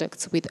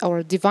subjects with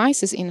our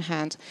devices in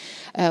hand,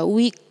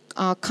 we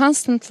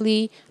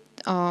constantly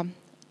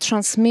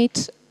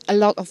transmit a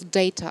lot of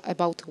data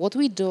about what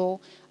we do,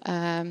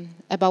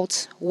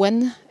 about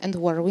when and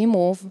where we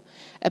move,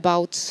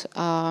 about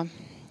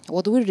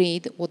what we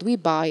read, what we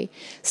buy.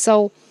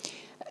 So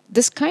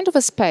this kind of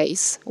a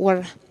space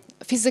where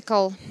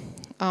physical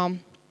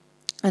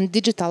and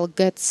digital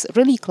gets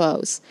really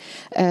close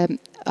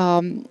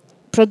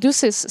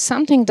produces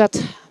something that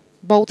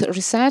both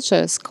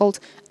researchers called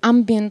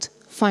ambient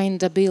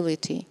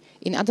findability.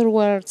 In other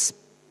words,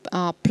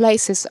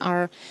 places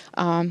are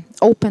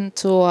open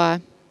to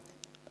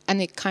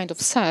any kind of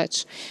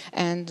search,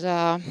 and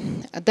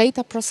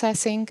data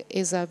processing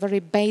is a very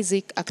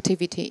basic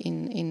activity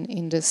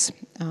in this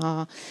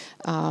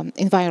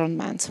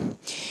environment.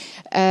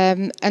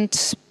 And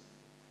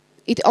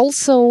it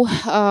also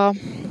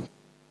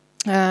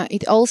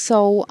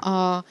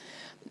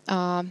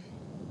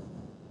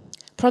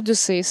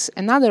produces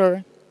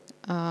another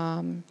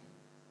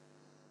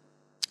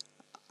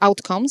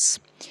outcomes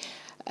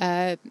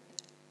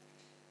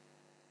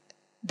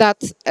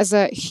that as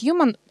a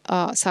human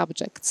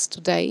subjects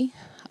today,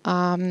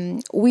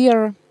 we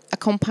are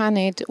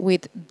accompanied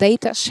with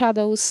data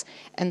shadows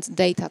and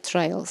data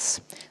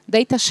trails.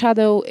 Data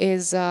shadow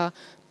is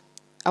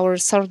our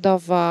sort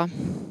of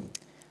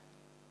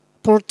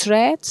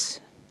portrait,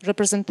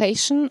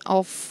 representation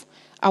of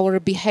our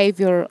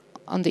behavior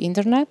on the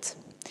internet,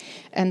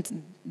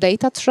 and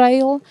data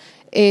trail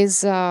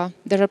is the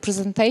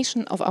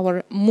representation of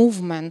our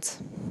movement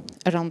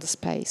around the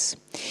space.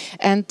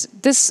 And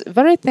this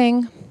very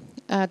thing,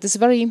 this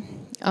very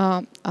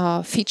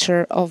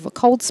feature of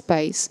code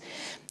space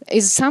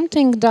is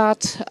something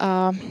that,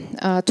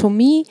 to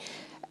me,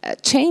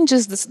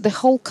 changes the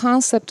whole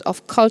concept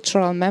of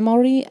cultural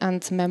memory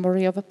and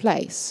memory of a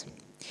place.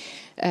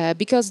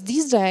 Because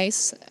these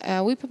days,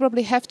 we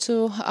probably have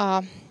to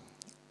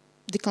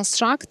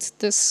deconstruct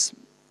this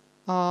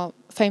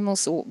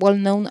famous,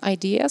 well-known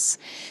ideas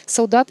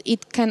so that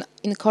it can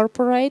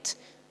incorporate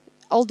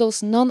all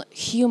those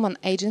non-human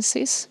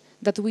agencies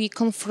that we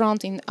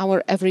confront in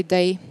our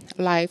everyday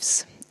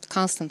lives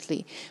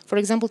constantly. For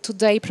example,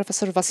 today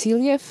Professor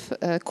Vasiliev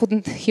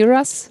couldn't hear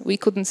us, we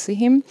couldn't see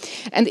him,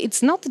 and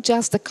it's not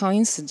just a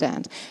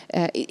coincidence.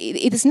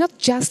 It is not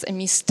just a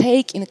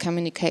mistake in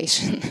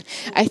communication.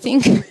 I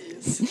think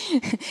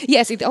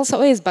yes, it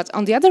also is, but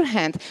on the other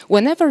hand,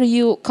 whenever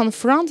you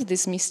confront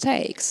these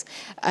mistakes,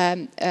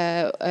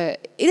 it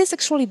is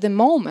actually the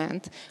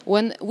moment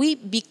when we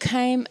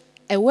became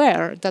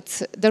aware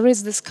that there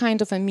is this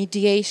kind of a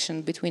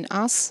mediation between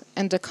us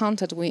and the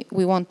content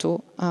we want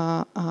to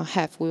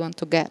have, we want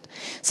to get.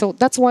 So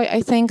that's why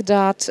I think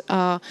that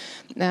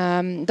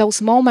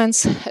those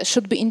moments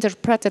should be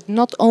interpreted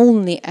not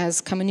only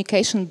as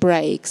communication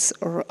breaks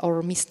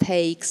or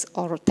mistakes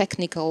or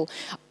technical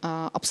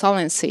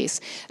obsolescences.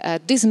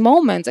 These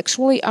moments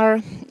actually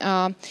are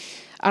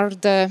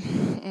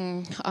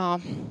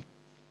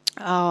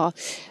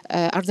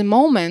the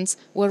moments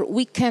where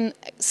we can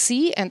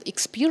see and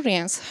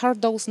experience how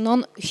those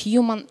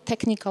non-human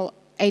technical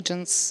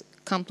agents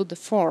come to the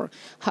fore,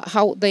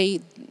 how they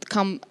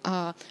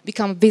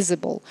become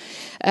visible.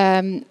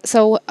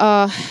 So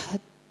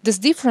this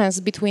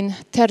difference between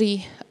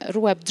Terry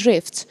Rueb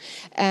drift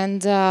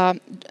and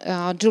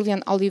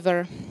Julian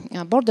Oliver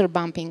border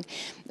bumping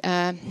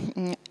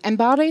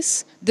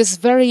embodies this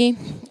very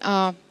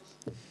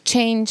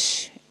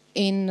change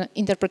in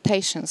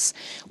interpretations,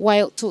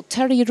 while to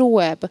Terry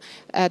Rueb,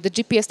 the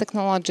GPS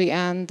technology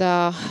and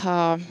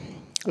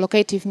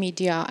locative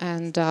media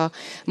and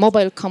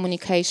mobile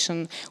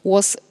communication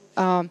was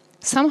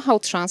somehow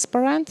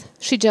transparent.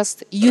 She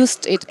just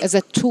used it as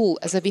a tool,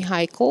 as a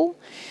vehicle.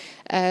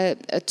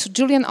 To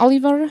Julian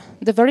Oliver,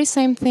 the very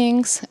same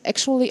things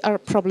actually are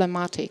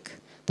problematic.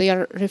 They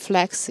are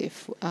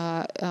reflexive.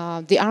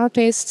 The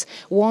artists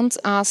want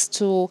us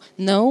to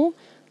know,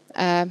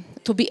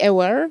 to be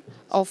aware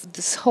of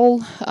this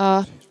whole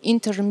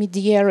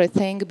intermediary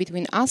thing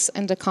between us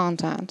and the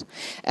content.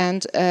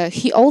 And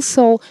he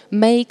also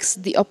makes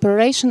the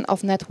operation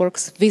of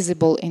networks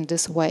visible in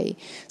this way.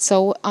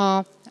 So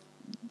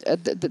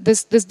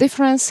this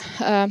difference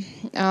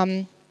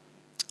can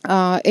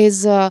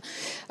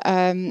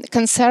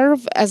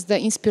serve as the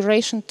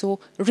inspiration to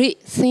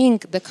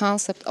rethink the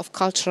concept of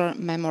cultural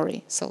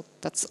memory. So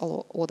that's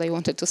all what I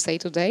wanted to say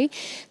today.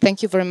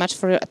 Thank you very much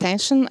for your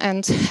attention,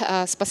 and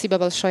спасибо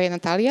большое,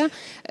 Наталья,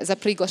 за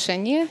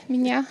приглашение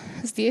меня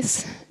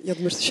здесь. Я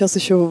думаю, что сейчас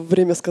еще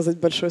время сказать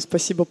большое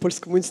спасибо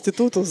Польскому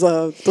институту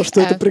за то,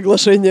 что это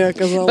приглашение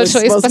оказалось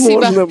большое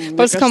возможным. Спасибо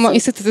Польскому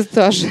институту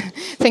тоже.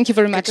 Thank you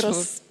very much.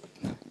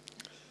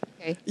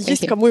 Okay,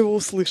 есть кому его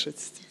услышать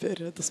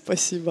теперь, это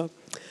спасибо.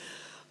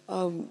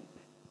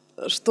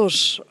 Что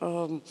ж,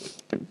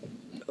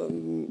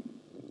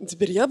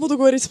 теперь я буду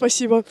говорить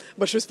спасибо.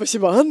 Большое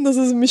спасибо, Анна,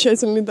 за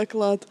замечательный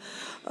доклад.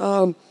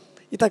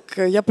 Итак,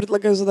 я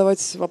предлагаю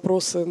задавать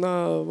вопросы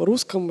на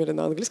русском или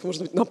на английском,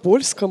 может быть, на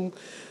польском.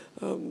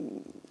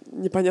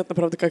 Непонятно,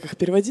 правда, как их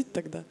переводить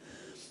тогда.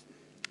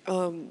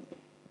 Так,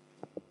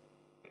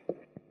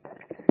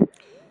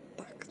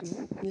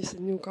 если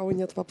ни у кого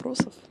нет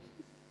вопросов,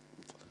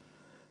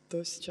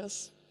 то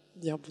сейчас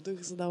Я буду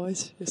их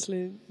задавать,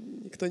 если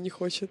никто не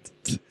хочет.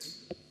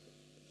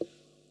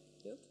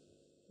 Нет?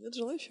 Нет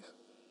желающих?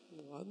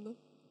 Ну, ладно.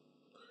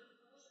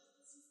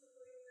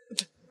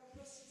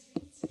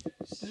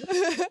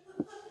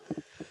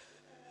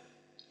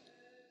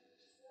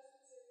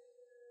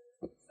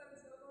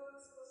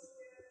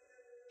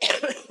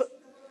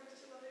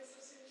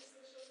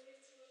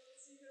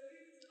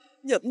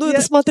 Нет, ну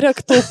это смотря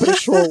кто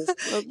пришел.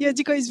 Я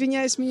дико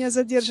извиняюсь, меня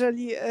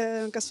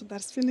задержали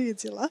государственные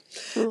дела.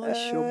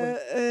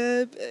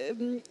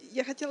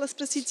 Я хотела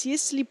спросить,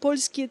 есть ли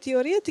польские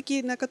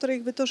теоретики, на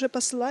которых вы тоже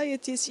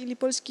посылаетесь, или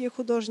польские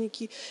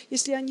художники?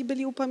 Если они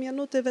были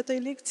упомянуты в этой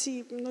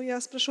лекции, ну, я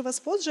спрошу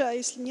вас позже, а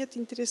если нет,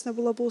 интересно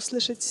было бы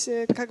услышать,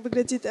 как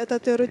выглядит эта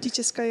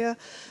теоретическая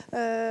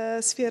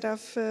сфера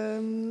в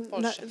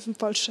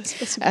Польше.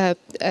 Спасибо.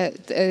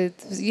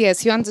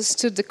 Yes, you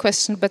understood the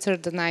question better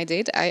than I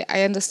did.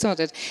 I understood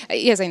it.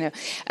 Yes, I know.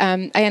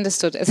 I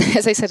understood.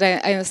 As I said,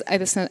 I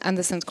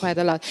understand quite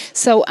a lot.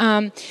 So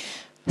I'm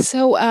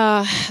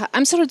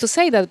sorry to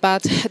say that,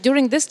 but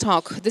during this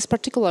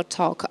particular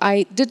talk,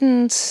 I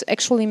didn't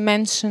actually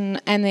mention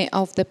any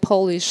of the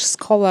Polish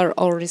scholar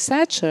or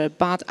researcher,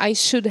 but I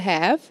should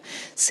have,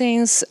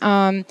 since,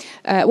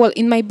 well,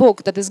 in my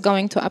book that is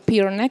going to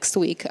appear next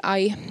week,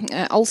 I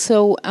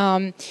also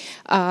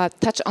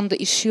touch on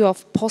the issue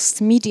of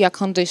post-media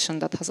condition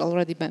that has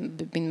already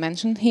been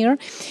mentioned here.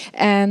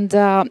 And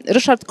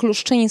Ryszard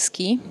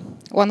Kluszczyński,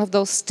 one of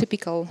those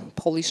typical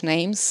Polish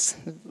names,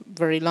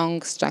 very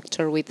long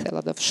structure with a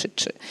lot of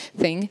shit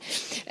thing.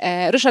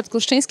 Ryszard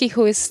Kluszczyński,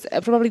 who is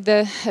probably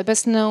the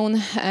best known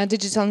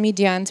digital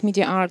media and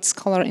media art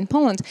scholar in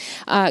Poland,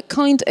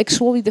 coined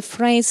actually the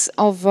phrase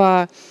of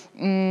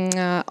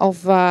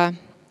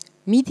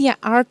media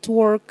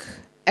artwork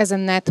as a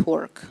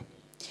network.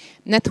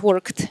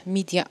 Networked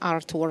media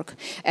artwork.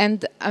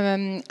 And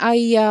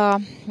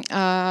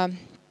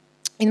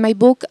in my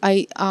book,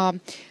 I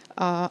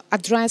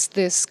addressed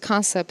this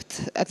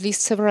concept at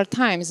least several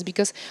times,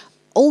 because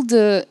all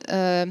the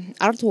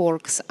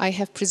artworks I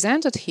have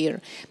presented here,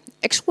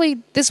 actually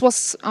this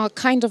was a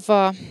kind of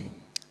a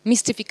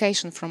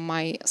mystification from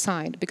my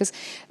side, because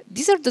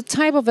these are the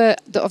type of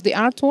the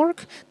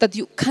artwork that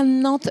you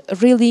cannot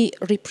really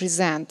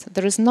represent.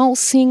 There is no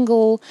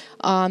single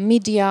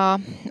media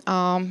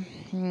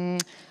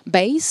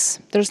base.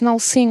 There's no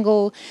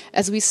single,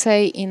 as we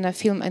say in a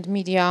film and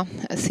media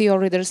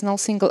theory, there's no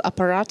single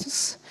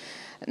apparatus,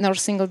 nor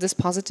single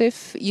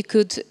dispositive you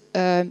could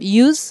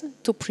use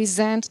to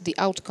present the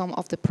outcome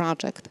of the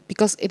project,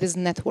 because it is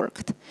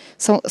networked.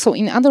 So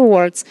in other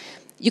words,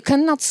 you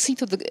cannot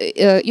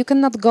you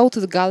cannot go to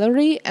the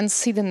gallery and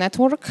see the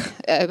network.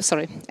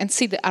 And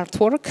see the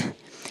artwork.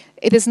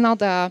 It is not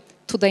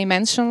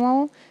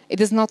two-dimensional.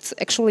 It is not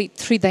actually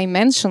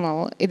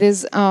three-dimensional. It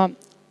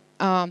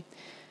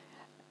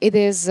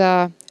is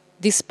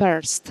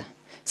dispersed.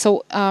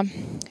 So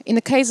in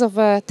the case of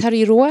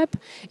Terry Rueb,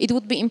 it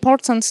would be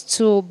important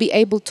to be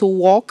able to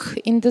walk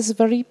in this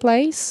very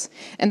place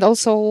and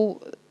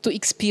also to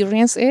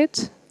experience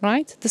it,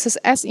 right? This is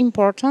as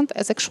important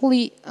as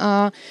actually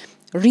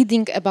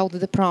reading about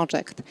the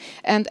project.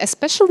 And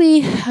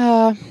especially,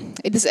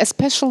 it is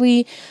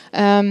especially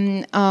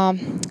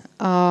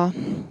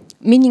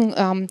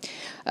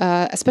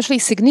especially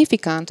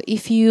significant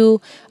if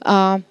you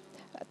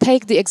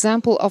take the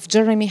example of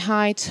Jeremy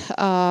Hyde,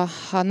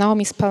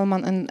 Naomi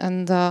Spellman,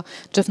 and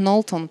Jeff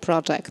Knowlton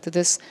project.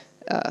 This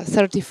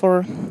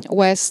 34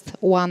 West,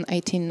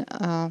 118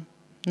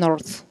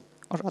 North,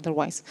 or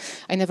otherwise.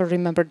 I never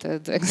remember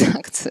the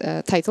exact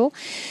title.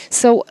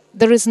 So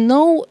there is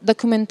no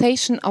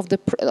documentation of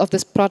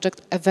this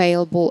project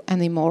available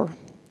anymore.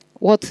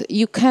 What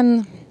you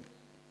can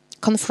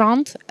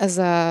confront as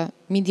a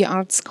media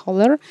art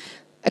scholar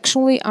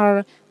actually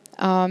are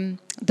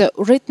the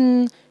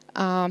written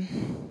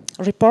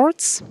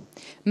reports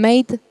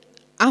made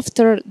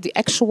after the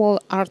actual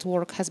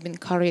artwork has been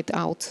carried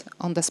out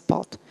on the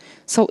spot.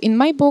 So in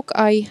my book,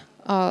 I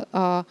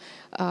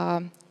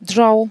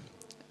draw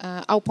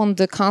upon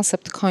the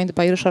concept coined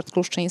by Ryszard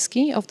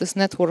Kluszczyński of this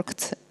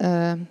networked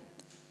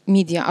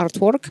media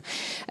artwork,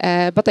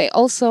 but I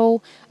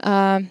also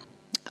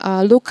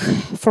look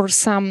for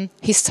some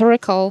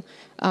historical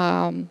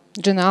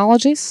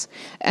genealogies,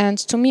 and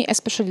to me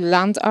especially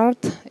land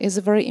art is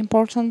a very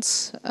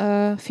important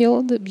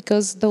field,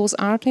 because those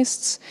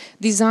artists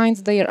designed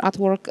their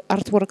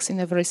artworks in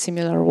a very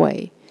similar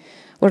way,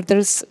 where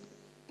there's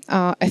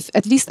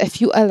at least a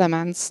few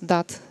elements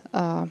that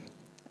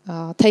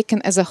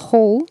taken as a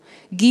whole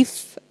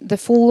give the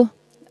full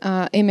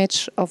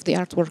image of the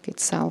artwork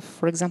itself.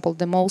 For example,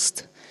 the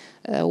most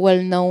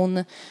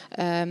well-known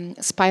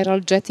spiral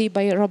jetty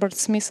by Robert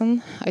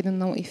Smithson. I don't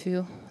know if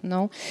you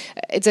know.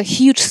 It's a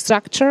huge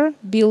structure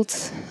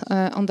built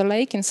on the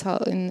lake in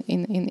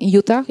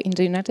Utah, in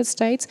the United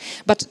States.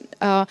 But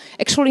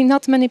actually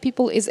not many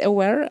people is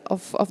aware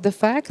of the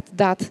fact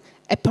that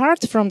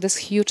apart from this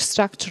huge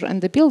structure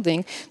and the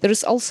building, there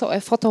is also a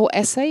photo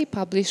essay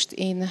published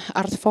in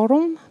Art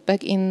Forum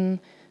back in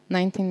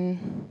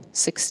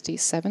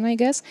 1967, I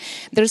guess.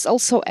 There's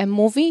also a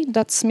movie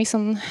that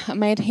Smithson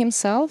made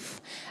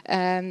himself,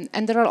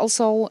 and there are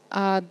also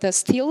the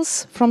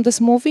stills from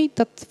this movie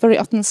that very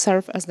often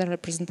serve as the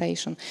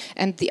representation.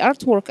 And the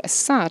artwork as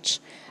such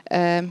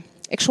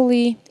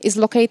actually is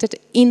located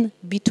in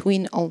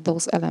between all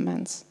those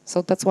elements.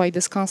 So that's why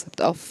this concept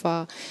of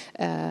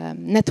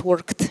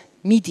networked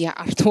media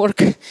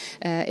artwork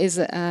is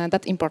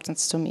that important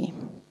to me.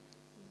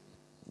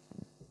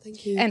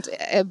 Thank you. And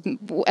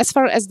as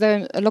far as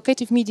the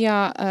locative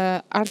media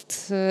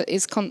art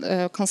is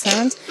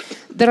concerned,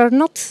 there are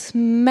not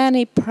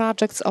many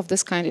projects of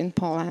this kind in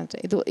Poland.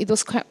 It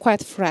was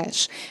quite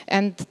fresh.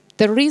 And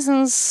the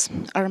reasons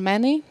are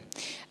many.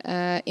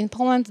 In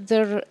Poland,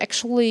 there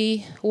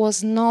actually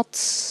was not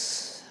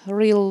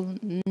real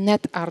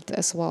net art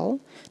as well.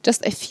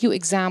 Just a few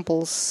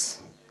examples.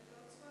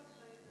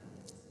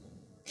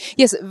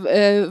 Yes,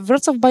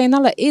 Wrocław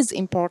Biennale is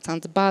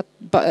important, but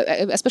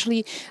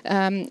especially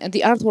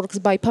the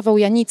artworks by Paweł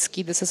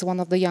Janicki. This is one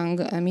of the young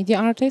media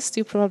artists.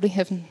 You probably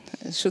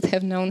should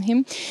have known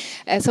him.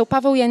 So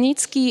Paweł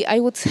Janicki,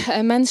 I would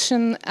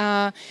mention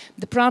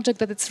the project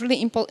that it's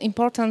really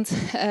important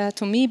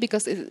to me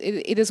because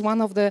it is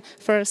one of the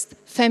first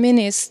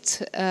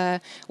feminist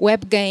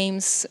web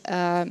games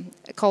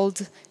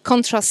called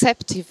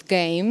Contraceptive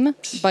Game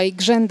by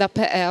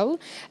Grzenda.pl,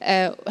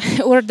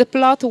 where the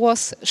plot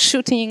was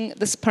shooting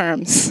the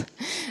sperms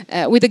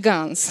with the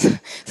guns.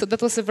 So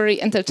that was a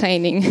very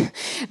entertaining.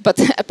 But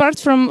apart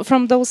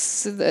from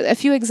those a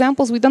few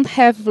examples, we don't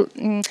have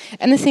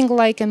anything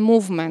like a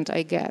movement,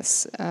 I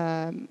guess,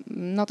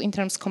 not in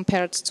terms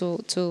compared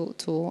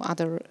to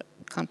other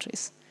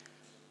countries.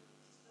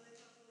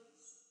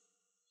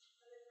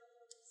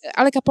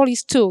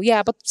 Alekapolis too,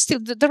 yeah, but still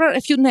there are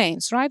a few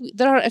names, right?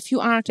 There are a few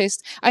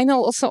artists. I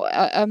know also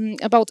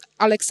about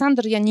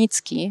Aleksander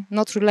Janicki,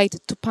 not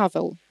related to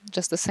Paweł,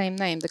 just the same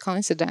name, the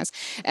coincidence.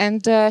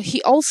 And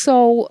he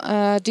also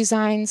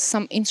designs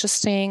some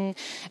interesting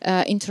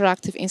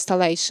interactive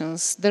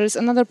installations. There is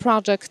another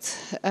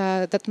project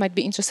that might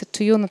be interested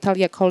to you,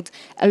 Natalia, called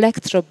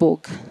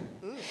Elektrobug,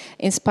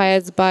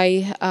 inspired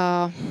by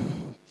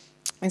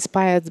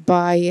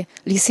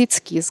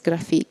Lisicki's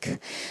graphic,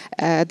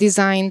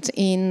 designed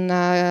in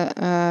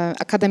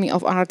Academy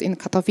of Art in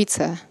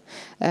Katowice,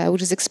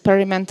 which is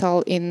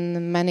experimental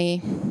in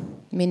many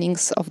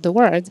meanings of the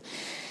word.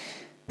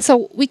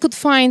 So we could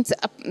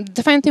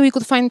definitely we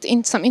could find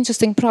in some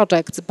interesting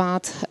projects,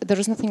 but there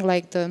is nothing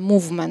like the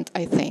movement,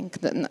 I think.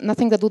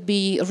 Nothing that would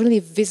be really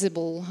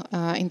visible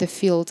in the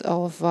field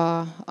of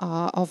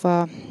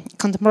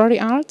contemporary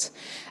art.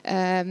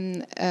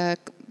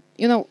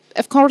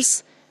 Of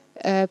course,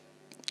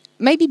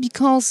 maybe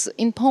because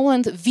in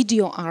Poland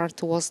video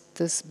art was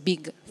this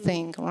big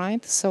thing,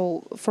 right?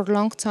 So for a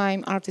long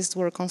time artists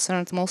were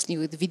concerned mostly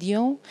with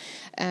video,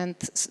 and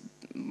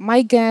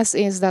my guess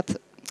is that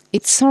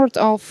it sort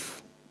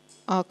of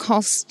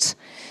caused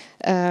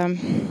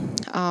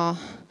that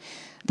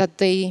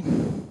they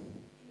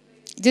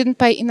didn't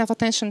pay enough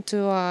attention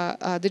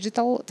to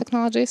digital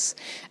technologies.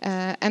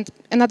 And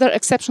another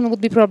exception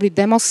would be probably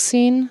demo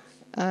scene.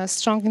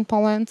 Strong in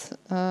Poland,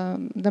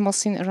 demo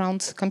scene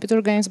around computer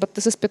games, but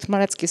this is Piotr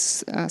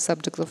Marecki's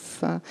subject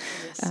of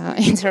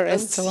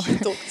interest. So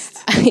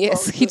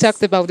yes, he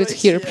talked about it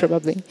here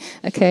probably.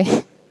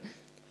 Okay.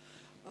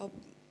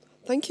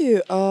 Thank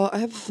you. I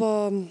have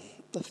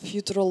a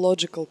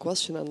futurological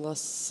question,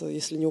 unless,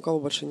 если ни у кого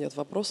больше нет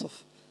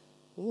вопросов.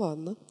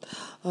 Ладно.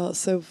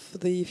 So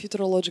the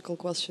futurological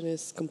question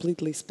is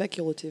completely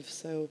speculative.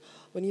 So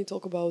when you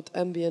talk about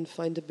ambient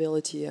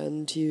findability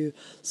and you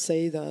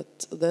say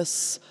that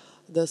this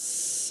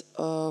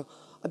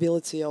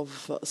ability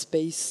of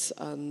space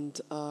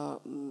and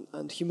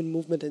human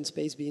movement in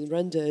space being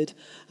rendered,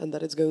 and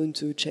that it's going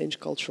to change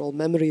cultural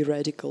memory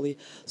radically.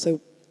 So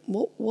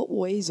what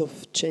ways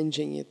of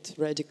changing it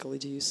radically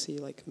do you see?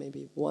 Like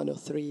maybe one or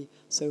three.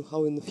 So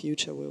how in the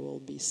future we will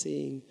be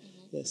seeing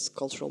these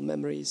cultural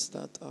memories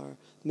that are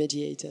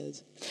mediated?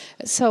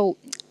 So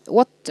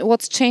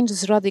what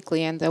changes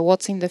radically and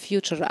what's in the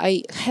future?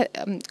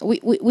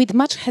 With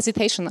much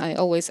hesitation, I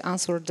always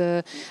answer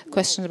the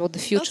question about the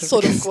future. That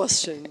sort of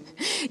question.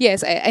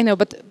 Yes, I know,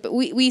 but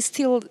we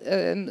still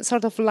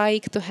sort of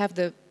like to have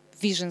the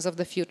visions of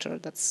the future.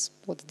 That's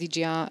what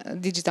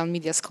digital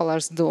media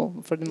scholars do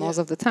for the most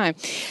of the time.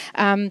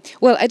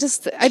 Well, I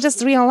just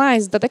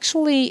realized that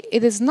actually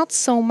it is not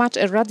so much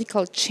a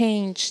radical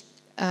change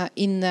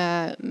in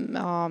the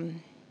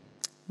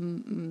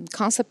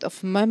concept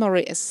of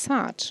memory as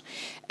such,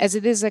 as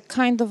it is a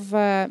kind of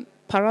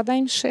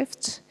paradigm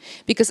shift.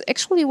 Because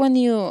actually when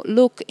you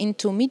look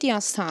into media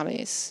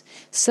studies,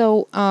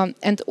 so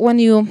and when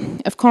you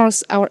of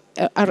course are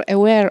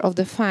aware of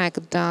the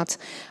fact that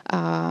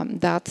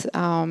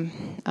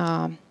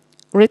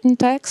written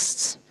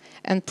texts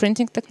and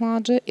printing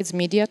technology is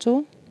media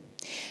too,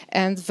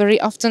 and very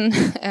often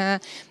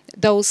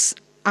those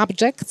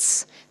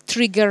objects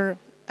trigger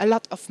a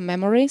lot of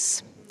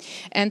memories.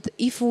 And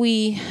if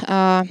we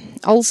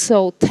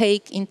also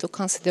take into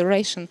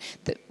consideration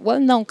the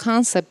well-known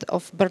concept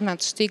of Bernard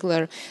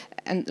Stiegler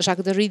and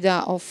Jacques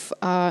Derrida of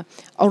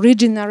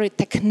originary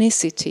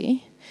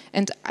technicity,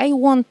 and I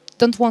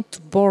don't want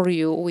to bore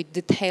you with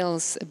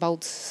details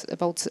about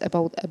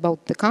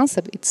the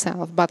concept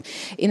itself, but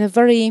in a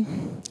very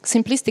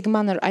simplistic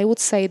manner, I would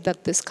say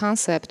that this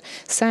concept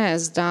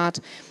says that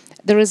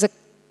there is a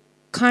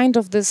kind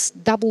of this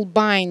double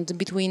bind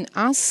between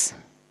us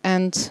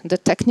and the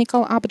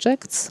technical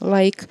objects,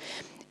 like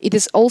it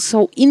is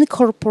also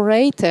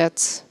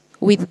incorporated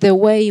with the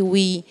way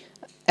we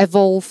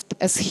evolved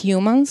as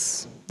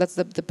humans. That's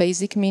the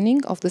basic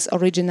meaning of this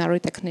originary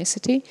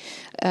technicity.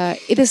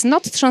 It is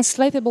not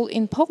translatable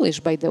in Polish,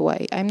 by the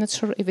way. I'm not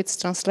sure if it's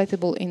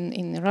translatable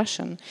in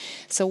Russian.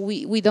 So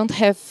we don't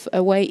have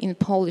a way in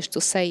Polish to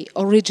say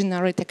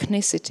originary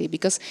technicity,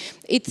 because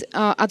it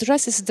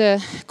addresses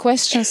the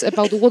questions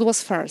about what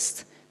was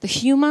first, the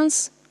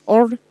humans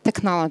or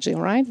technology,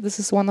 right? This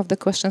is one of the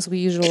questions we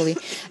usually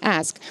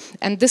ask.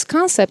 And this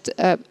concept,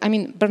 I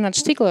mean, Bernard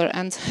Stiegler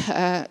and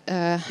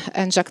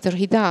Jacques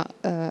Derrida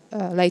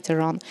later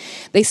on,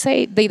 they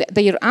say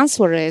their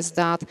answer is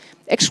that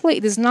actually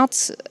it is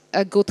not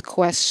a good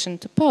question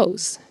to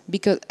pose,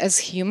 because as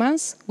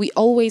humans, we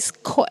always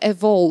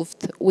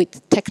co-evolved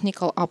with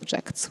technical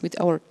objects, with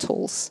our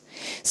tools.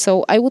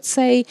 So I would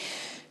say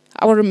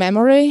our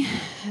memory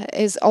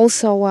is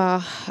also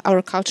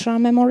our cultural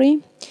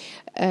memory.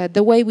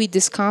 The way we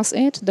discuss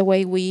it, the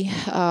way we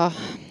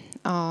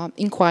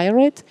inquire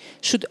it,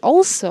 should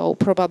also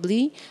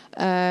probably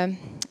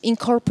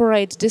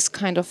incorporate this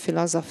kind of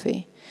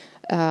philosophy.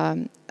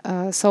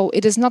 So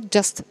it is not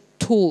just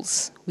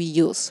tools we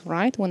use,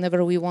 right,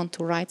 whenever we want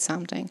to write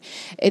something.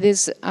 It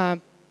is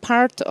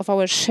part of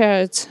our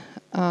shared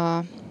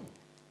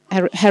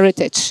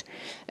heritage.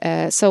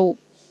 So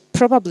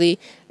probably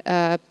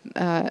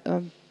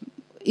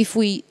if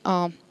we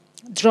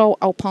draw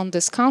upon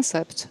this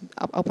concept,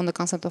 upon the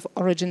concept of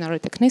originary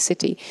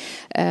technicity,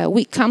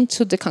 we come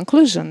to the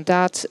conclusion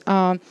that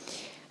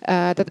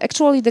that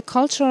actually the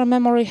cultural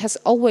memory has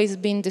always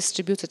been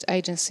distributed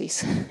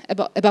agencies,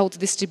 about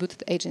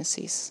distributed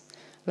agencies.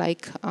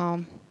 Like,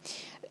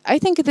 I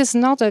think it is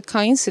not a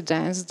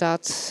coincidence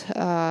that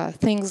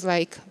things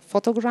like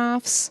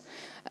photographs,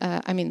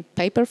 I mean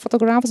paper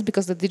photographs,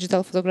 because the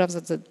digital photographs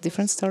are a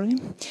different story,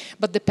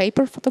 but the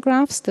paper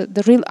photographs,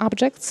 the real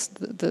objects,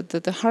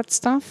 the hard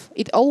stuff,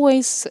 it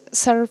always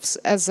serves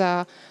as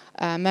a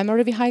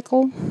memory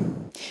vehicle.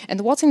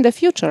 And what's in the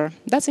future?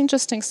 That's an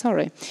interesting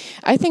story.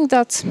 I think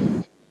that,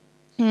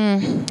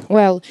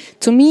 well,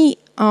 to me,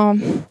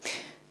 I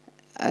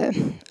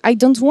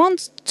don't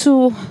want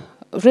to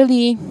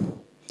really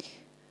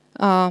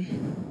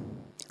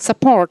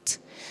support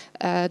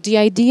the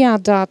idea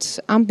that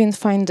ambient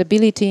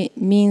findability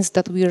means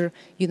that we're,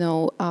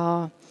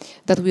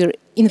 that we're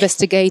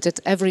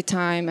investigated every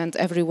time and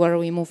everywhere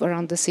we move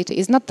around the city.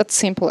 It's not that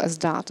simple as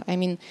that. I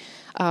mean,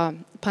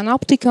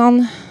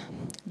 panopticon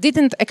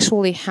didn't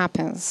actually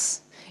happen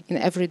in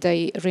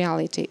everyday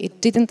reality.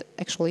 It didn't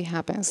actually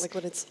happen. Like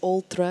when it's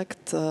all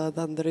tracked,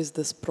 then there is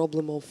this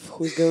problem of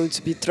who's going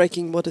to be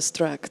tracking what is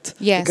tracked.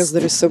 Yes. Because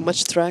there is so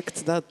much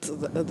tracked that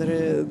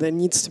there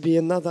needs to be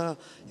another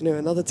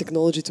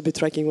technology to be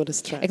tracking what is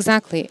tracked.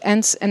 Exactly.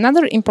 And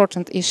another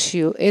important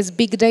issue is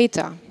big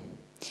data,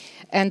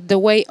 and the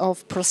way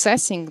of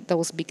processing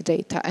those big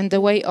data and the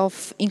way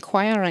of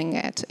inquiring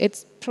it.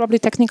 It's probably a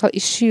technical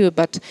issue,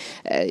 but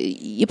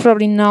you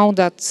probably know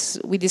that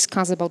we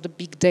discuss about the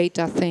big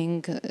data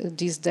thing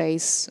these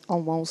days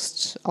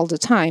almost all the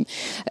time,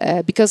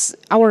 because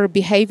our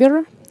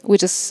behavior,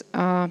 which is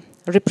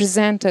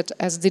represented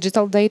as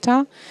digital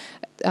data,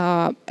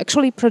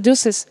 actually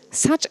produces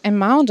such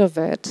amount of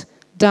it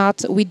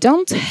that we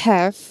don't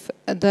have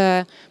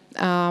the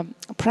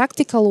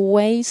practical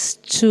ways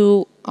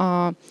to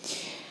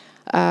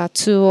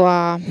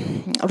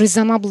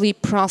reasonably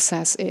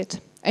process it.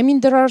 I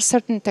mean, there are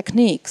certain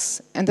techniques,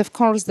 and of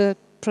course the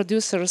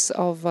producers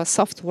of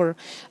software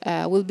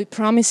will be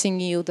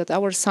promising you that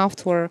our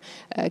software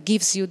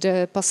gives you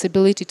the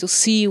possibility to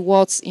see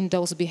what's in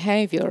those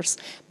behaviors,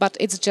 but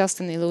it's just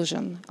an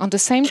illusion. On the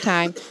same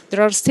time,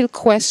 there are still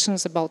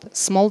questions about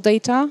small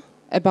data,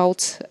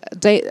 about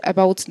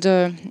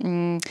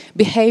the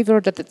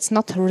behavior that it's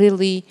not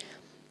really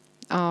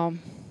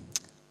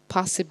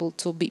possible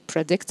to be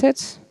predicted.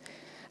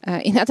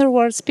 In other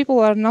words, people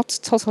are not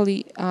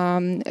totally,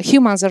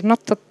 humans are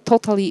not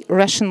totally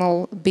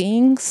rational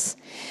beings,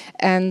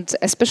 and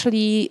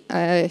especially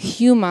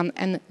human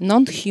and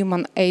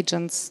non-human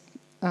agents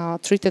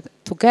treated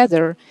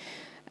together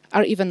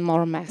are even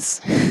more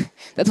mess.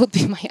 That would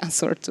be my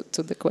answer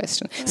to the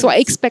question. So I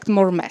expect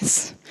more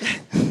mess,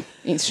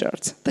 in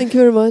short. Thank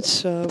you very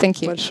much.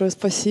 Thank you. Большое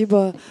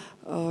спасибо.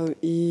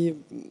 И,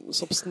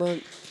 собственно...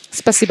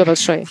 Спасибо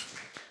большое.